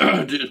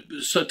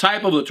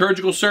type of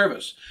liturgical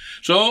service.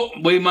 So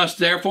we must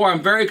therefore,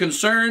 I'm very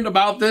concerned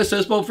about this,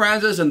 says Pope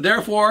Francis, and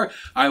therefore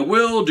I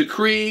will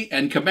decree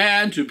and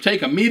command to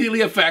take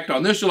immediately effect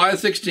on this July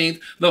 16th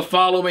the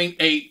following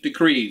 8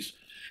 decrees.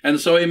 And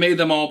so he made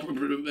them all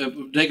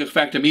take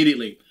effect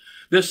immediately.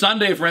 This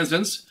Sunday, for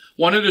instance,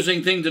 one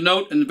interesting thing to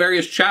note in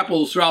various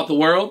chapels throughout the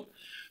world,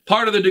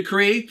 part of the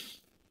decree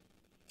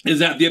is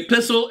that the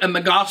epistle and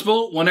the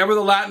gospel, whenever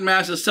the Latin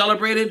Mass is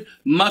celebrated,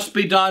 must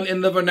be done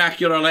in the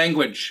vernacular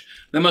language.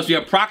 There must be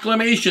a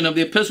proclamation of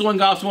the epistle and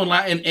gospel in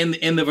Latin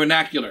in the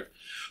vernacular.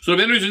 So it'll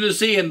be interesting to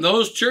see in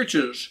those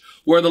churches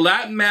where the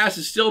Latin Mass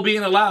is still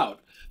being allowed.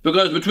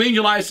 Because between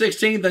July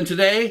 16th and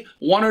today,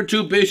 1 or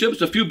 2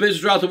 bishops, a few bishops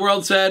throughout the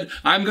world said,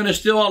 I'm going to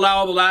still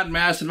allow the Latin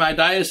Mass in my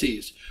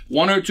diocese.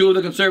 1 or 2 of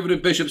the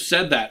conservative bishops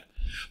said that.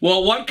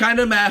 Well, what kind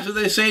of Mass do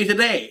they say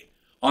today?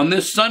 On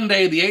this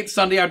Sunday, the 8th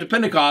Sunday after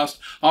Pentecost,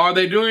 are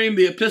they doing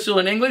the epistle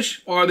in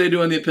English or are they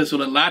doing the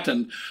epistle in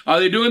Latin?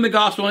 Are they doing the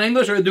gospel in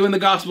English or are they doing the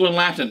gospel in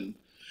Latin?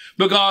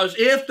 Because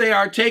if they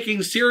are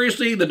taking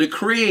seriously the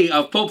decree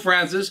of Pope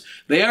Francis,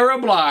 they are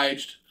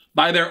obliged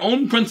by their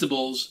own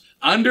principles,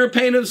 under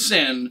pain of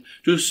sin,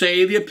 to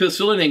say the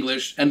epistle in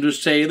English and to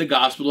say the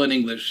gospel in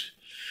English.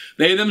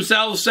 They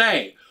themselves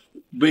say,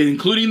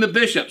 including the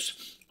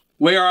bishops,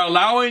 we are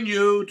allowing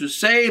you to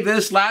say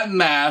this Latin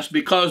Mass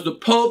because the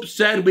Pope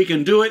said we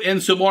can do it in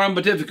Sumorum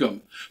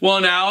Pontificum.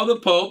 Well, now the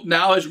Pope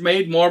has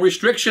made more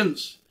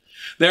restrictions.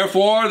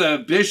 Therefore,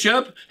 the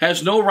bishop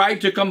has no right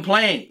to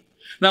complain.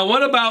 Now,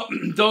 what about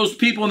those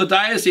people in the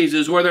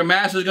dioceses where their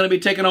Mass is going to be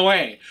taken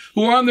away,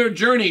 who are on their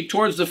journey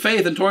towards the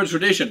faith and towards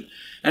tradition,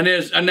 and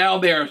now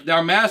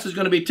their Mass is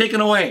going to be taken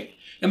away,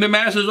 and their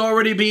Mass is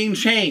already being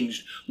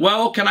changed?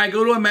 Well, can I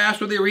go to a Mass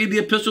where they read the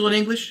epistle in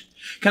English?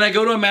 Can I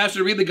go to a Mass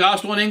to read the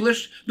Gospel in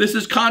English? This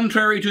is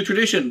contrary to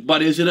tradition,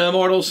 but is it a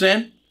mortal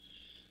sin?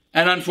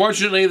 And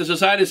unfortunately, the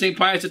Society of St.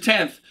 Pius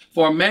X,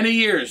 for many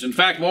years, in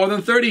fact, more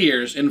than 30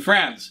 years in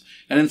France,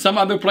 and in some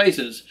other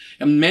places,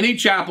 in many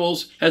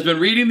chapels, has been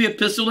reading the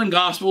epistle and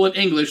gospel in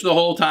English the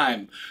whole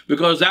time,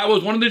 because that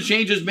was one of the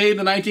changes made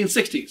in the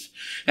 1960s.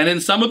 And in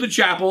some of the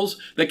chapels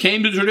that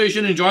came to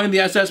tradition and joined the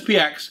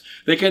SSPX,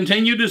 they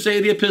continued to say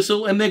the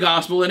epistle and the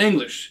gospel in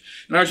English.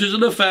 And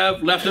Archbishop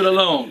Lefebvre left it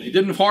alone. He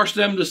didn't force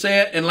them to say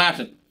it in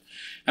Latin.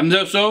 And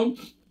so,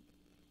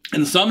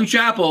 in some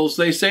chapels,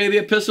 they say the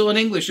epistle in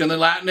English and the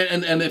Latin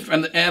and the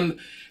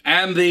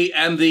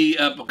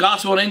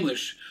gospel in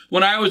English.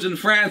 When I was in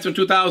France in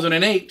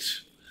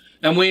 2008,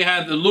 and we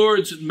had the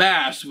Lourdes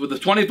Mass with the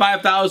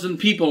 25,000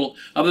 people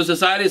of the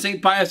Society of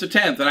St. Pius X,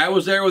 and I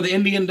was there with the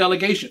Indian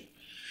delegation.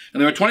 And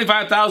there were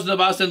 25,000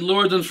 of us in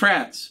Lourdes in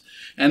France.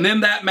 And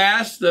in that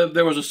Mass,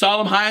 there was a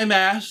solemn high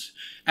Mass,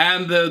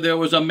 and there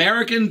was an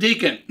American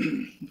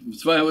deacon.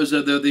 So it was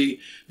the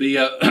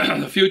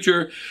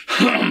future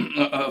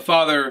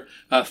Father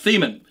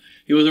Thiemann.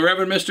 He was a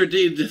Reverend Mr.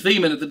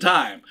 Thiemann at the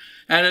time.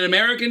 And an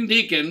American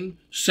deacon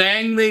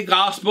sang the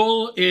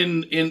gospel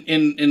in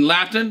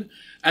Latin,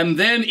 and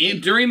then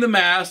during the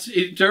Mass,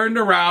 he turned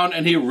around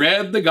and he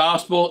read the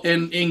gospel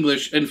in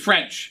English, in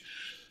French.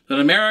 An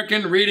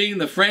American reading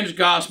the French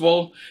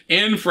gospel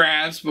in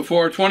France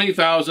before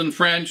 20,000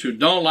 French who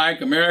don't like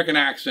American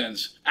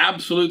accents.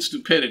 Absolute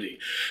stupidity.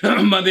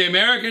 But the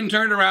American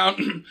turned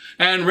around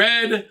and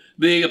read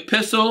the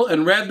epistle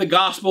and read the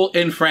gospel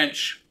in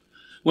French,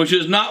 which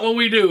is not what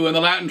we do in the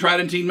Latin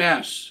Tridentine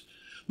Mass.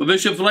 But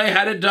Bishop Flay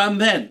had it done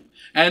then,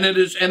 and that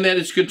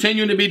it's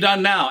continuing to be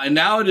done now. And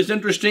now it is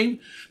interesting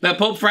that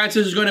Pope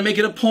Francis is going to make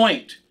it a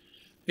point.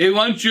 He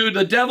wants you,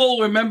 the devil,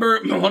 remember,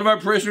 one of our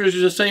parishioners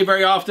used to say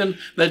very often,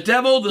 the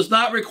devil does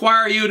not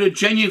require you to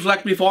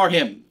genuflect before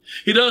him.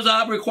 He does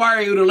not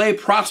require you to lay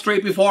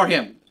prostrate before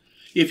him.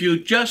 If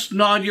you just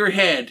nod your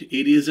head,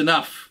 it is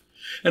enough.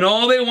 And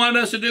all they want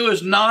us to do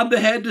is nod the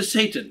head to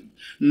Satan,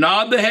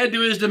 nod the head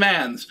to his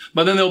demands,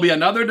 but then there'll be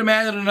another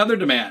demand and another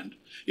demand.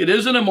 It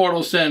isn't a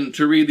mortal sin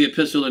to read the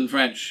epistle in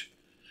French.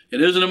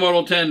 It isn't a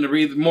mortal sin to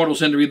read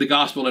the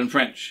gospel in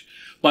French.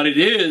 But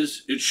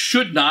it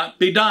should not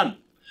be done.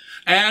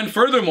 And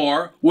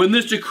furthermore, when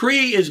this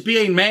decree is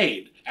being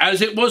made,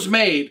 as it was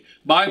made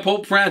by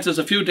Pope Francis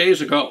a few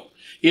days ago,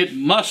 it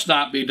must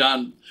not be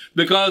done.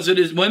 Because it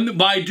is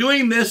by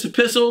doing this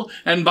epistle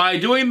and by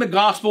doing the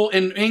gospel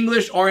in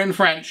English or in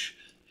French,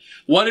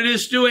 what it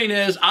is doing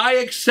is I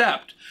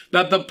accept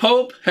that the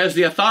Pope has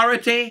the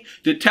authority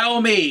to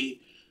tell me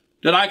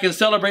that I can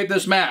celebrate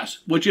this Mass,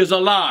 which is a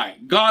lie.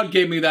 God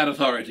gave me that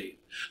authority.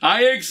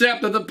 I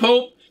accept that the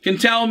Pope can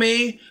tell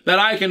me that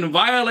I can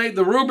violate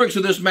the rubrics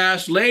of this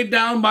Mass laid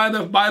down by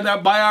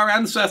our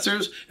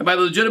ancestors and by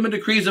the legitimate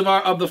decrees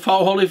of the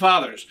Holy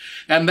Fathers.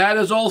 And that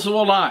is also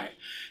a lie.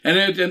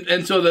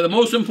 And so the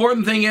most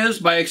important thing is,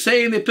 by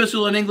saying the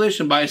epistle in English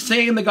and by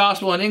saying the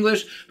gospel in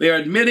English, they are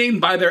admitting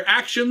by their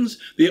actions,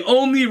 the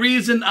only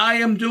reason I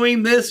am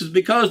doing this is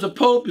because the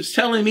Pope is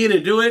telling me to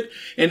do it,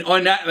 and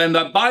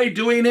that by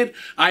doing it,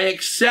 I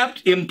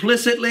accept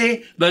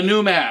implicitly the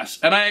new Mass,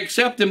 and I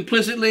accept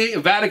implicitly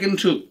Vatican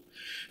II,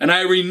 and I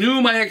renew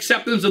my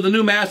acceptance of the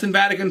new Mass in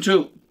Vatican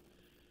II.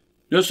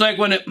 Just like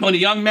when a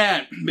young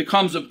man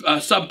becomes a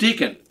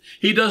subdeacon,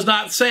 he does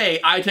not say,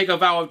 I take a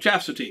vow of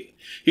chastity.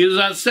 He does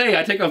not say,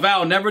 I take a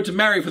vow never to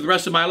marry for the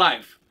rest of my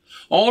life.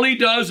 All he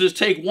does is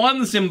take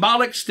one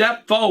symbolic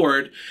step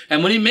forward,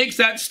 and when he makes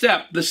that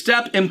step, the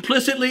step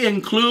implicitly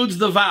includes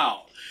the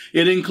vow.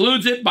 It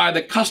includes it by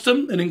the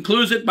custom. It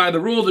includes it by the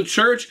rule of the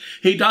church.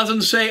 He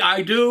doesn't say,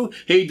 I do.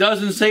 He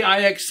doesn't say, I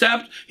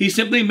accept. He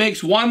simply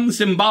makes one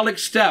symbolic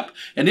step.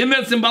 And in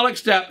that symbolic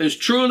step is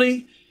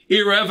truly,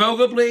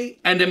 irrevocably,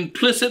 and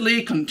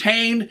implicitly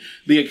contained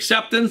the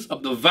acceptance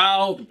of the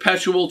vow of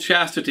perpetual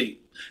chastity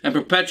and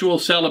perpetual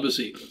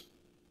celibacy.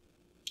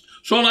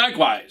 So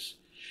likewise,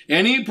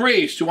 any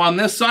priest who on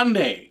this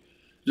Sunday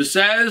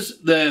says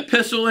the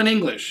epistle in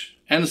English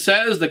and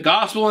says the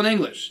gospel in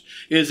English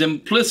is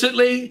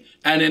implicitly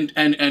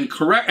and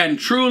correct and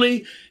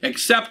truly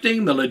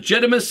accepting the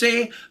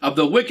legitimacy of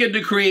the wicked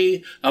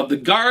decree of the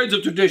guards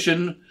of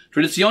tradition,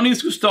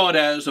 Traditionis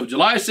Custodes of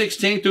July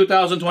 16,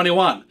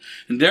 2021.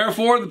 And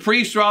therefore, the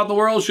priests throughout the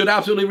world should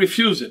absolutely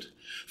refuse it.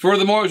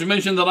 Furthermore, as we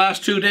mentioned the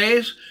last 2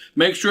 days,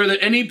 make sure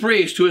that any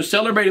priest who is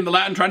celebrating the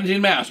Latin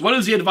Tridentine Mass, what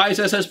is the advice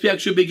SSPX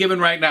should be given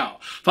right now?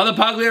 Father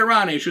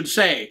Pagliarani should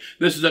say,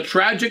 this is a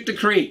tragic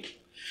decree.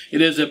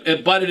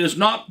 But it is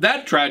not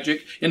that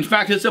tragic. In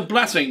fact, it's a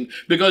blessing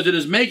because it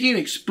is making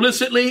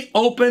explicitly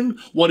open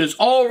what is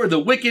already the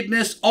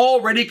wickedness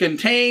already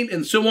contained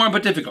in Summorum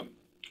Pontificum.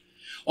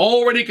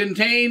 already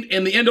contained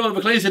in the Indo of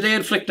Ecclesia Dei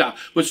Inflicta,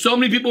 which so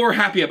many people were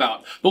happy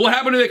about. But what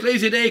happened to the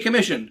Ecclesia Dei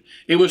Commission?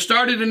 It was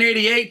started in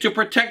 88 to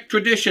protect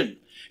tradition.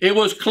 It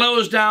was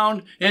closed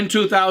down in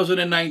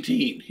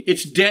 2019.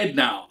 It's dead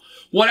now.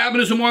 What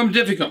happened to Summorum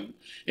Pontificum?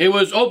 It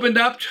was opened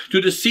up to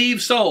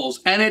deceive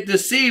souls, and it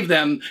deceived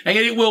them, and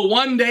it will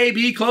one day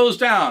be closed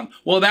down.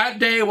 Well, that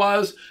day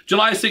was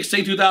July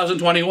 16,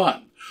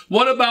 2021.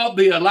 What about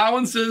the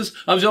allowances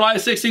of July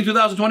 16,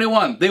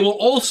 2021? They will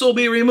also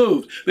be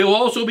removed. They will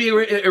also be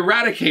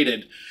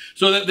eradicated,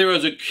 so that there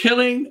is a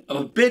killing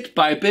of bit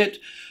by bit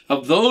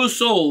of those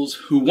souls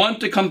who want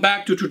to come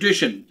back to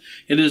tradition.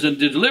 It is a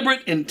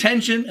deliberate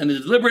intention and a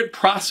deliberate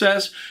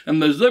process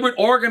and a deliberate,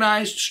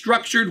 organized,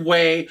 structured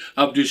way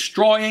of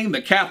destroying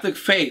the Catholic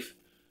faith.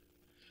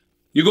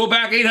 You go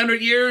back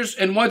 800 years,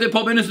 and what did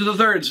Pope Innocent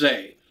III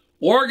say?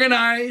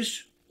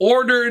 Organized,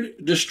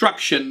 ordered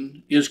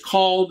destruction is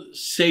called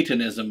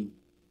Satanism.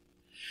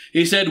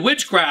 He said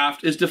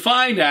witchcraft is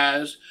defined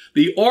as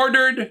the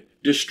ordered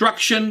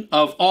destruction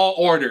of all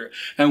order.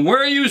 And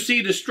where you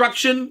see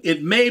destruction,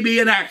 it may be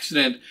an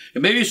accident.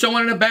 It may be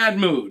someone in a bad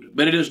mood,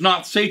 but it is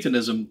not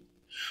Satanism.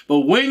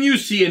 But when you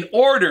see an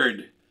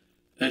ordered,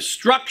 a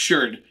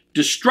structured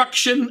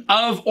destruction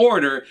of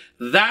order,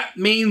 that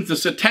means the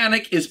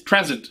satanic is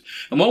present.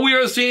 And what we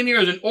are seeing here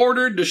is an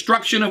ordered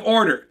destruction of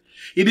order.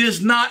 It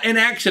is not an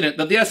accident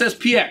that the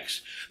SSPX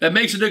that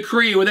makes a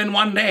decree within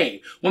one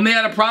day. When they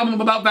had a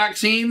problem about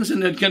vaccines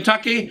in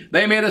Kentucky,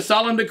 they made a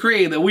solemn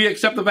decree that we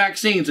accept the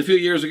vaccines a few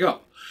years ago.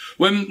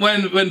 When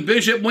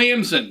Bishop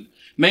Williamson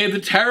made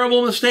the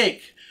terrible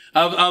mistake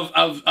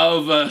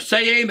of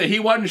saying that he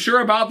wasn't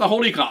sure about the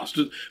Holocaust.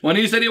 When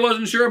he said he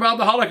wasn't sure about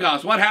the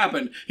Holocaust, what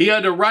happened? He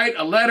had to write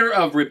a letter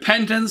of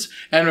repentance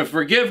and of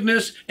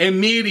forgiveness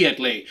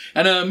immediately.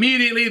 And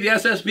immediately the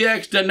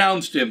SSPX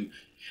denounced him.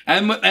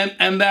 And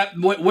that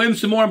when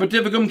Summorum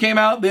Pontificum came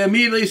out, they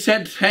immediately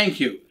said thank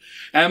you.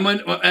 And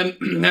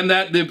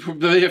that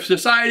the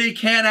society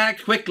can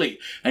act quickly.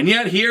 And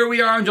yet here we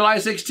are on July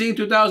 16,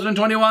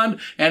 2021,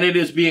 and it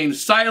is being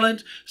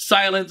silent,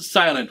 silent,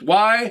 silent.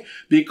 Why?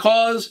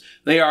 Because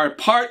they are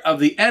part of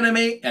the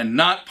enemy and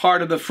not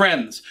part of the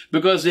friends.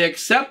 Because they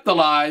accept the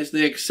lies,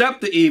 they accept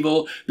the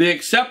evil, they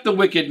accept the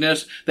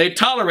wickedness, they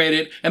tolerate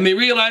it, and they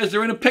realize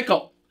they're in a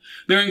pickle.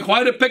 They're in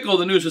quite a pickle,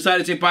 the new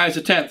Society of St.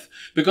 Pius X,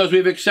 because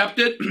we've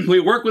accepted, we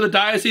work with the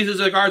diocese as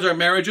regards our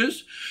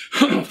marriages,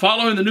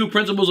 following the new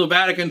principles of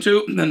Vatican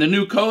II and the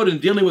new code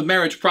and dealing with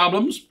marriage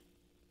problems.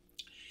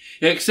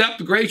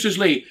 Accept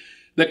graciously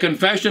the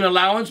confession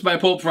allowance by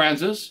Pope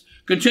Francis,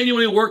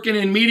 continually working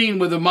and meeting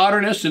with the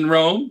modernists in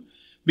Rome,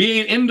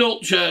 being in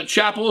indult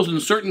chapels in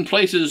certain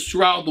places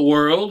throughout the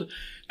world,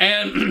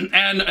 and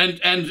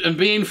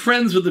being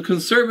friends with the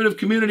conservative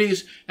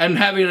communities and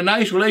having a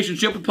nice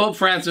relationship with Pope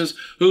Francis,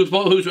 whose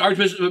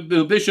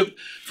Bishop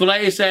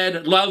Fillet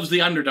said loves the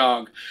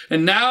underdog.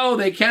 And now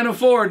they can't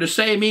afford to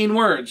say mean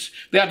words.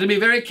 They have to be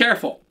very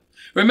careful.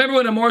 Remember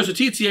when Amoris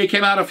Laetitia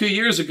came out a few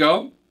years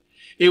ago?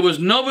 It was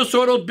Novus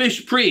Ordo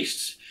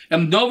priests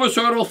and Novus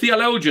Ordo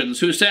theologians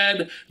who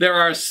said there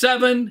are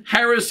 7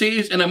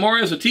 heresies in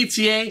Amoris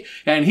Laetitia,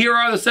 and here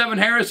are the 7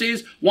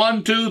 heresies,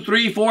 1, 2,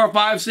 3, 4,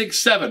 5, 6,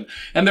 7.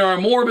 And there are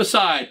more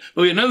beside,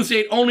 but we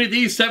enunciate only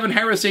these 7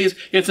 heresies.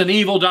 It's an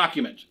evil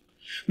document.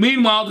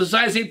 Meanwhile, the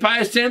Society of St.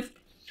 Pius X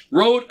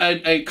wrote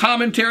a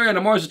commentary on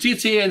Amoris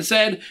Laetitia and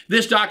said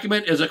this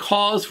document is a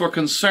cause for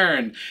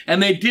concern.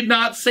 And they did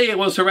not say it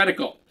was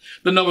heretical.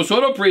 The Novus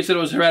Ordo priest said it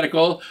was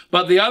heretical,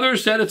 but the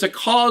others said it's a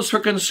cause for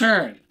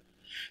concern.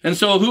 And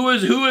so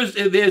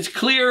it's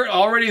clear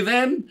already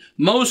then,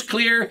 most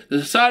clear,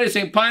 the Society of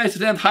St.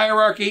 Pius X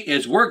hierarchy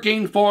is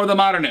working for the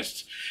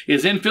modernists,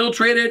 is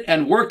infiltrated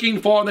and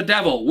working for the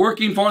devil,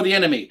 working for the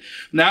enemy.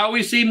 Now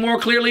we see more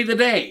clearly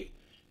today.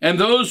 And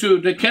those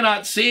who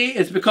cannot see,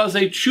 it's because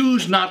they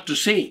choose not to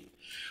see.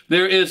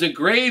 There is a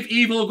grave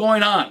evil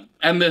going on.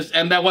 And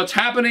that what's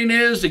happening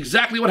is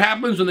exactly what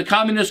happens when the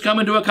communists come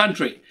into a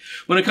country.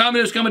 When the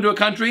communists come into a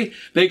country,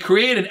 they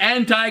create an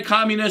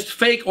anti-communist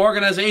fake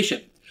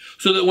organization,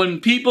 so that when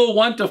people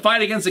want to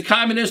fight against the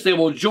communists, they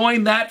will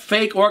join that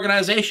fake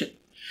organization.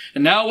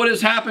 And now what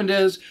has happened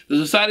is the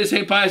Society of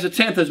St. Pius X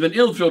has been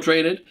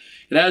infiltrated,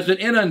 it has been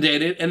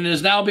inundated, and it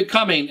is now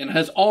becoming, and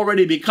has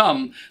already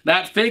become,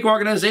 that fake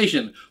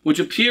organization, which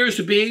appears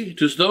to be,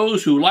 to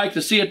those who like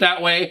to see it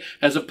that way,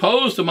 as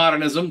opposed to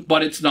modernism,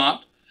 but it's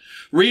not.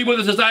 Read what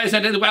the Society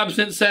of St.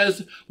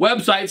 Pius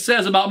website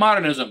says about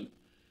modernism.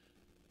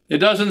 It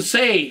doesn't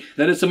say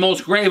that it's the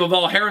most grave of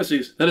all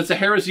heresies, that it's a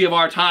heresy of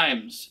our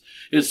times.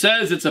 It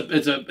says it's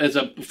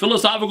a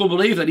philosophical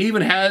belief that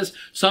even has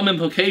some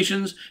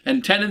implications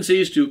and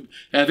tendencies to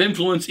have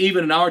influence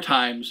even in our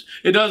times.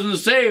 It doesn't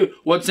say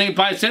what St.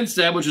 Pius X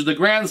said, which is the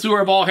grand sewer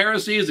of all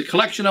heresies, the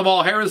collection of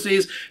all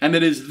heresies, and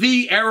that is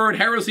the error and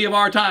heresy of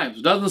our times.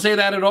 It doesn't say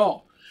that at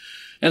all.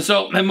 And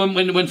so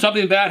when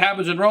something bad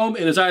happens in Rome,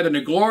 it is either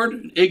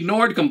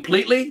ignored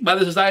completely by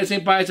the Society of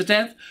St. Pius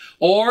X,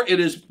 or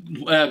it is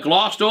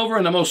glossed over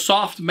in the most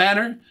soft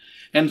manner,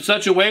 in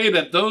such a way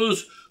that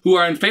those who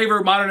are in favor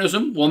of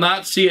modernism will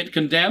not see it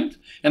condemned,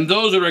 and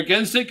those that are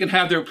against it can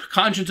have their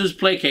consciences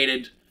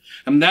placated.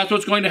 And that's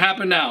what's going to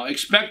happen now.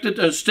 Expect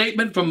a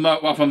statement from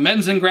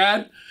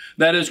Menzengrad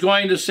that is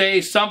going to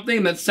say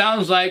something that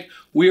sounds like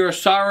we are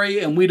sorry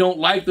and we don't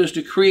like this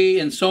decree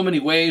in so many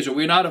ways, or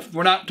we're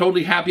not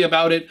totally happy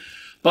about it,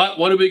 but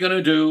what are we going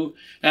to do?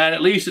 And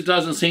at least it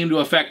doesn't seem to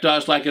affect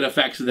us like it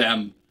affects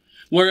them.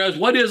 Whereas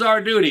what is our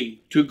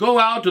duty? To go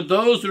out to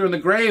those that are in the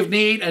grave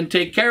need and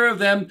take care of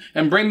them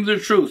and bring them the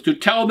truth, to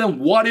tell them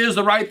what is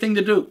the right thing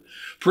to do.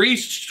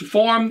 Priests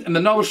formed in the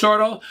Novus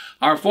Ordo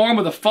are formed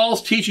with a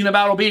false teaching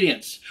about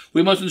obedience.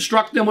 We must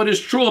instruct them what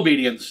is true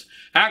obedience.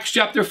 Acts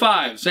chapter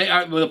 5,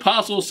 the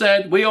apostles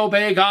said, we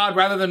obey God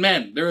rather than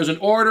men. There is an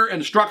order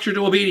and structure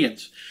to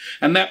obedience.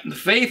 And that the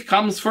faith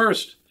comes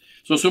first.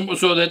 So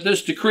that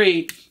this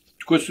decree,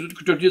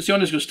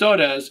 Traditionis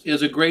Custodes,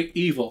 is a great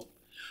evil.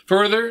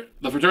 Further,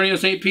 the Fraternity of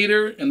St.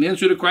 Peter and the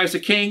Institute of Christ the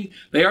King,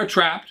 they are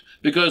trapped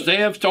because they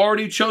have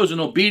already chosen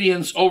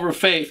obedience over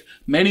faith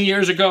many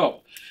years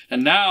ago.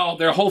 And now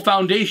their whole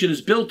foundation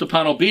is built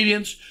upon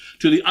obedience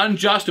to the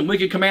unjust and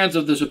wicked commands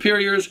of the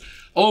superiors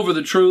over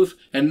the truth.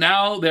 And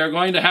now they're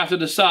going to have to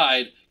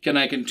decide, can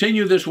I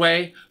continue this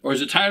way, or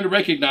is it time to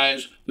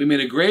recognize we made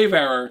a grave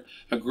error,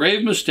 a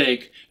grave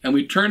mistake, and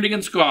we turned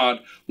against God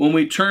when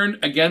we turned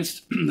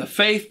against the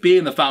faith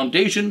being the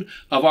foundation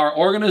of our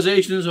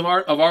organizations, of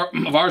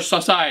our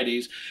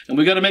societies, and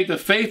we got to make the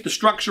faith the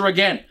structure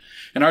again.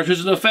 And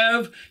Archbishop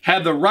Lefebvre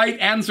had the right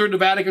answer to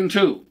Vatican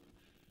II.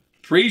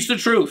 Preach the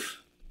truth,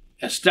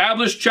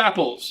 establish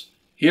chapels,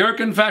 hear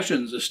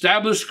confessions,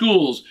 establish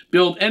schools,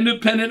 build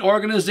independent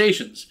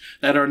organizations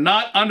that are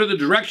not under the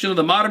direction of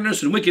the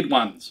modernists and wicked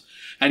ones,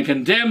 and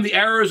condemn the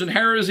errors and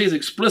heresies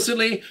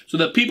explicitly so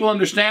that people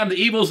understand the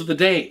evils of the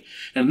day.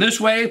 And in this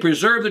way,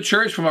 preserve the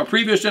church from our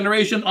previous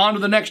generation on to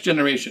the next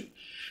generation.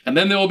 And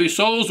then there will be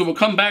souls who will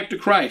come back to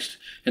Christ.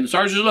 And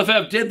Sergeant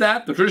Lefebvre did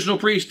that. The traditional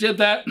priests did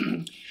that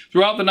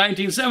throughout the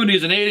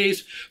 1970s and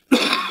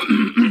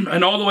 80s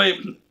and all the way,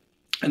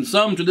 and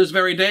some to this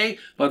very day,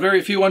 but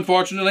very few,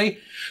 unfortunately.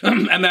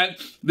 And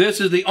that this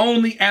is the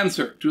only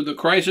answer to the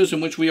crisis in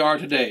which we are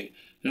today.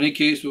 In any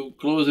case, we'll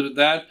close it at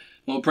that.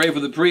 We'll pray for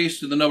the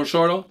priests in the Novus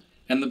Ordo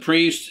and the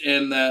priests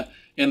in the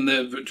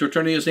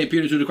Fraternity of St.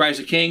 Peter to Christ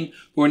the King,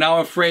 who are now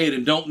afraid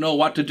and don't know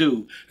what to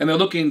do. And they're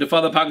looking to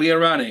Father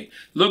Pagliarani,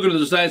 looking to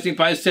the Society of St.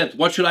 Pius X.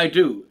 What should I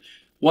do?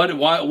 What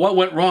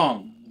went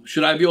wrong?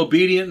 Should I be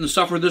obedient and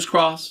suffer this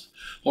cross?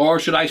 Or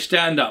should I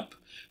stand up?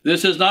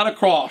 This is not a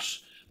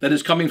cross that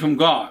is coming from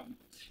God.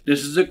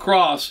 This is a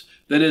cross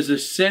that is a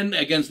sin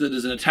against, that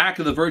is an attack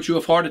of the virtue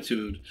of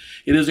fortitude.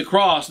 It is a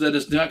cross that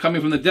is not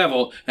coming from the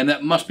devil and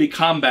that must be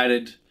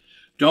combated.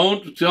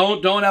 Don't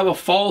have a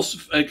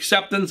false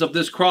acceptance of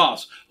this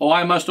cross. Oh,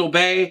 I must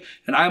obey,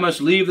 and I must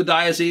leave the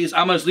diocese.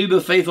 I must leave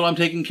the faithful I'm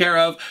taking care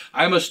of.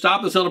 I must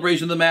stop the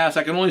celebration of the Mass.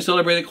 I can only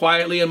celebrate it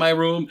quietly in my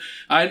room.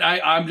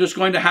 I'm just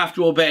going to have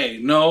to obey.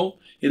 No,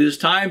 it is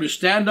time to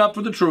stand up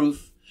for the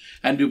truth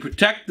and to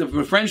protect the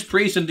French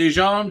priests in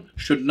Dijon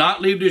should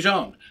not leave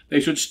Dijon. They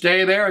should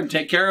stay there and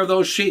take care of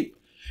those sheep.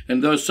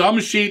 And though some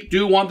sheep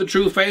do want the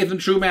true faith and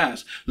true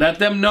Mass, let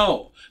them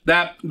know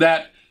that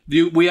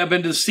we have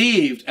been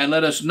deceived, and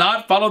let us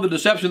not follow the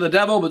deception of the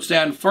devil, but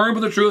stand firm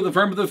with the truth and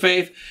firm with the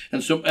faith.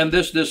 And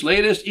this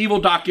latest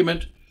evil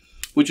document,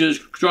 which is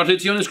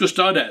Traditionis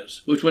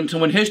Custodes, which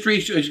when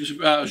history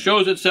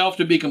shows itself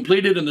to be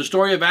completed in the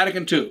story of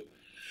Vatican II,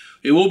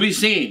 it will be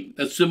seen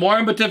that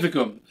Summorum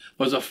Pontificum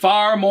was a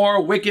far more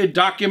wicked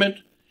document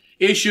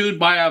issued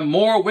by a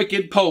more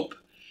wicked pope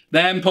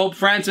than Pope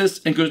Francis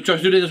and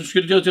Traditionis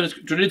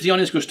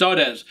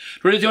Custodes.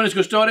 Traditionis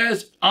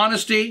Custodes,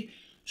 honesty,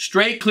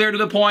 straight, clear to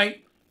the point.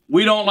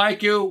 We don't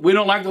like you. We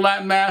don't like the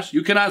Latin Mass.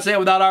 You cannot say it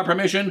without our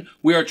permission.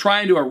 We are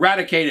trying to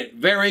eradicate it.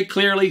 Very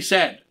clearly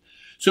said.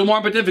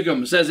 Summorum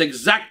Pontificum says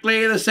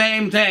exactly the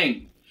same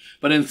thing,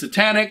 but in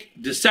satanic,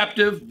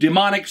 deceptive,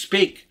 demonic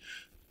speak,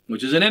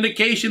 which is an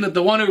indication that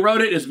the one who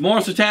wrote it is more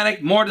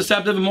satanic, more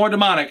deceptive, and more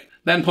demonic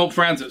than Pope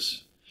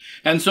Francis.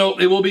 And so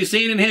it will be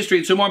seen in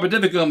history, Summorum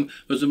Pontificum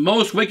was the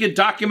most wicked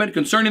document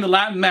concerning the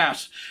Latin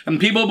Mass. And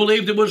people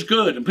believed it was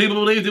good. And people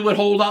believed it would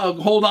hold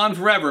on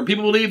forever. And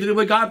people believed that it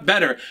would got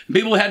better. And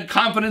people had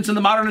confidence in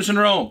the modernists in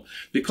Rome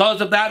because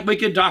of that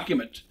wicked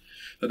document.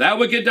 But that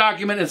wicked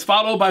document is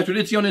followed by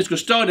Traditionis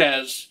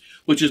Custodes,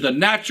 which is the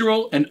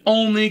natural and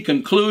only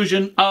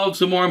conclusion of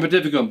Summorum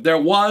Pontificum.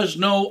 There was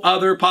no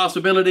other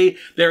possibility.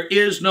 There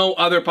is no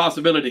other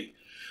possibility.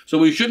 So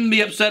we shouldn't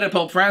be upset at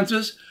Pope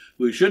Francis.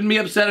 We shouldn't be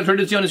upset at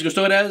Traditionis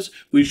Custodes.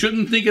 We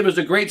shouldn't think of it as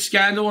a great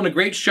scandal and a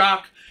great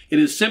shock. It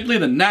is simply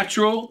the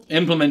natural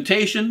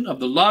implementation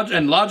of the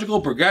logical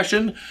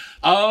progression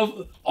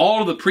of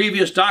all of the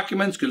previous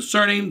documents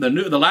concerning the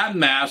Latin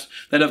Mass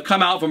that have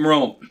come out from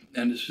Rome.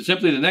 And it's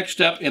simply the next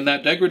step in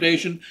that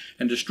degradation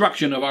and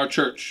destruction of our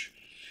church.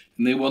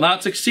 And they will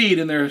not succeed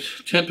in their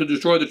attempt to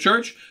destroy the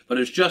church, but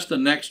it's just the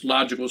next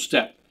logical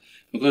step.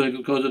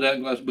 Because of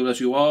that, God bless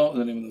you all. In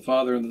the name of the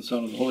Father, and the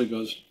Son, and the Holy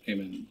Ghost.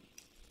 Amen.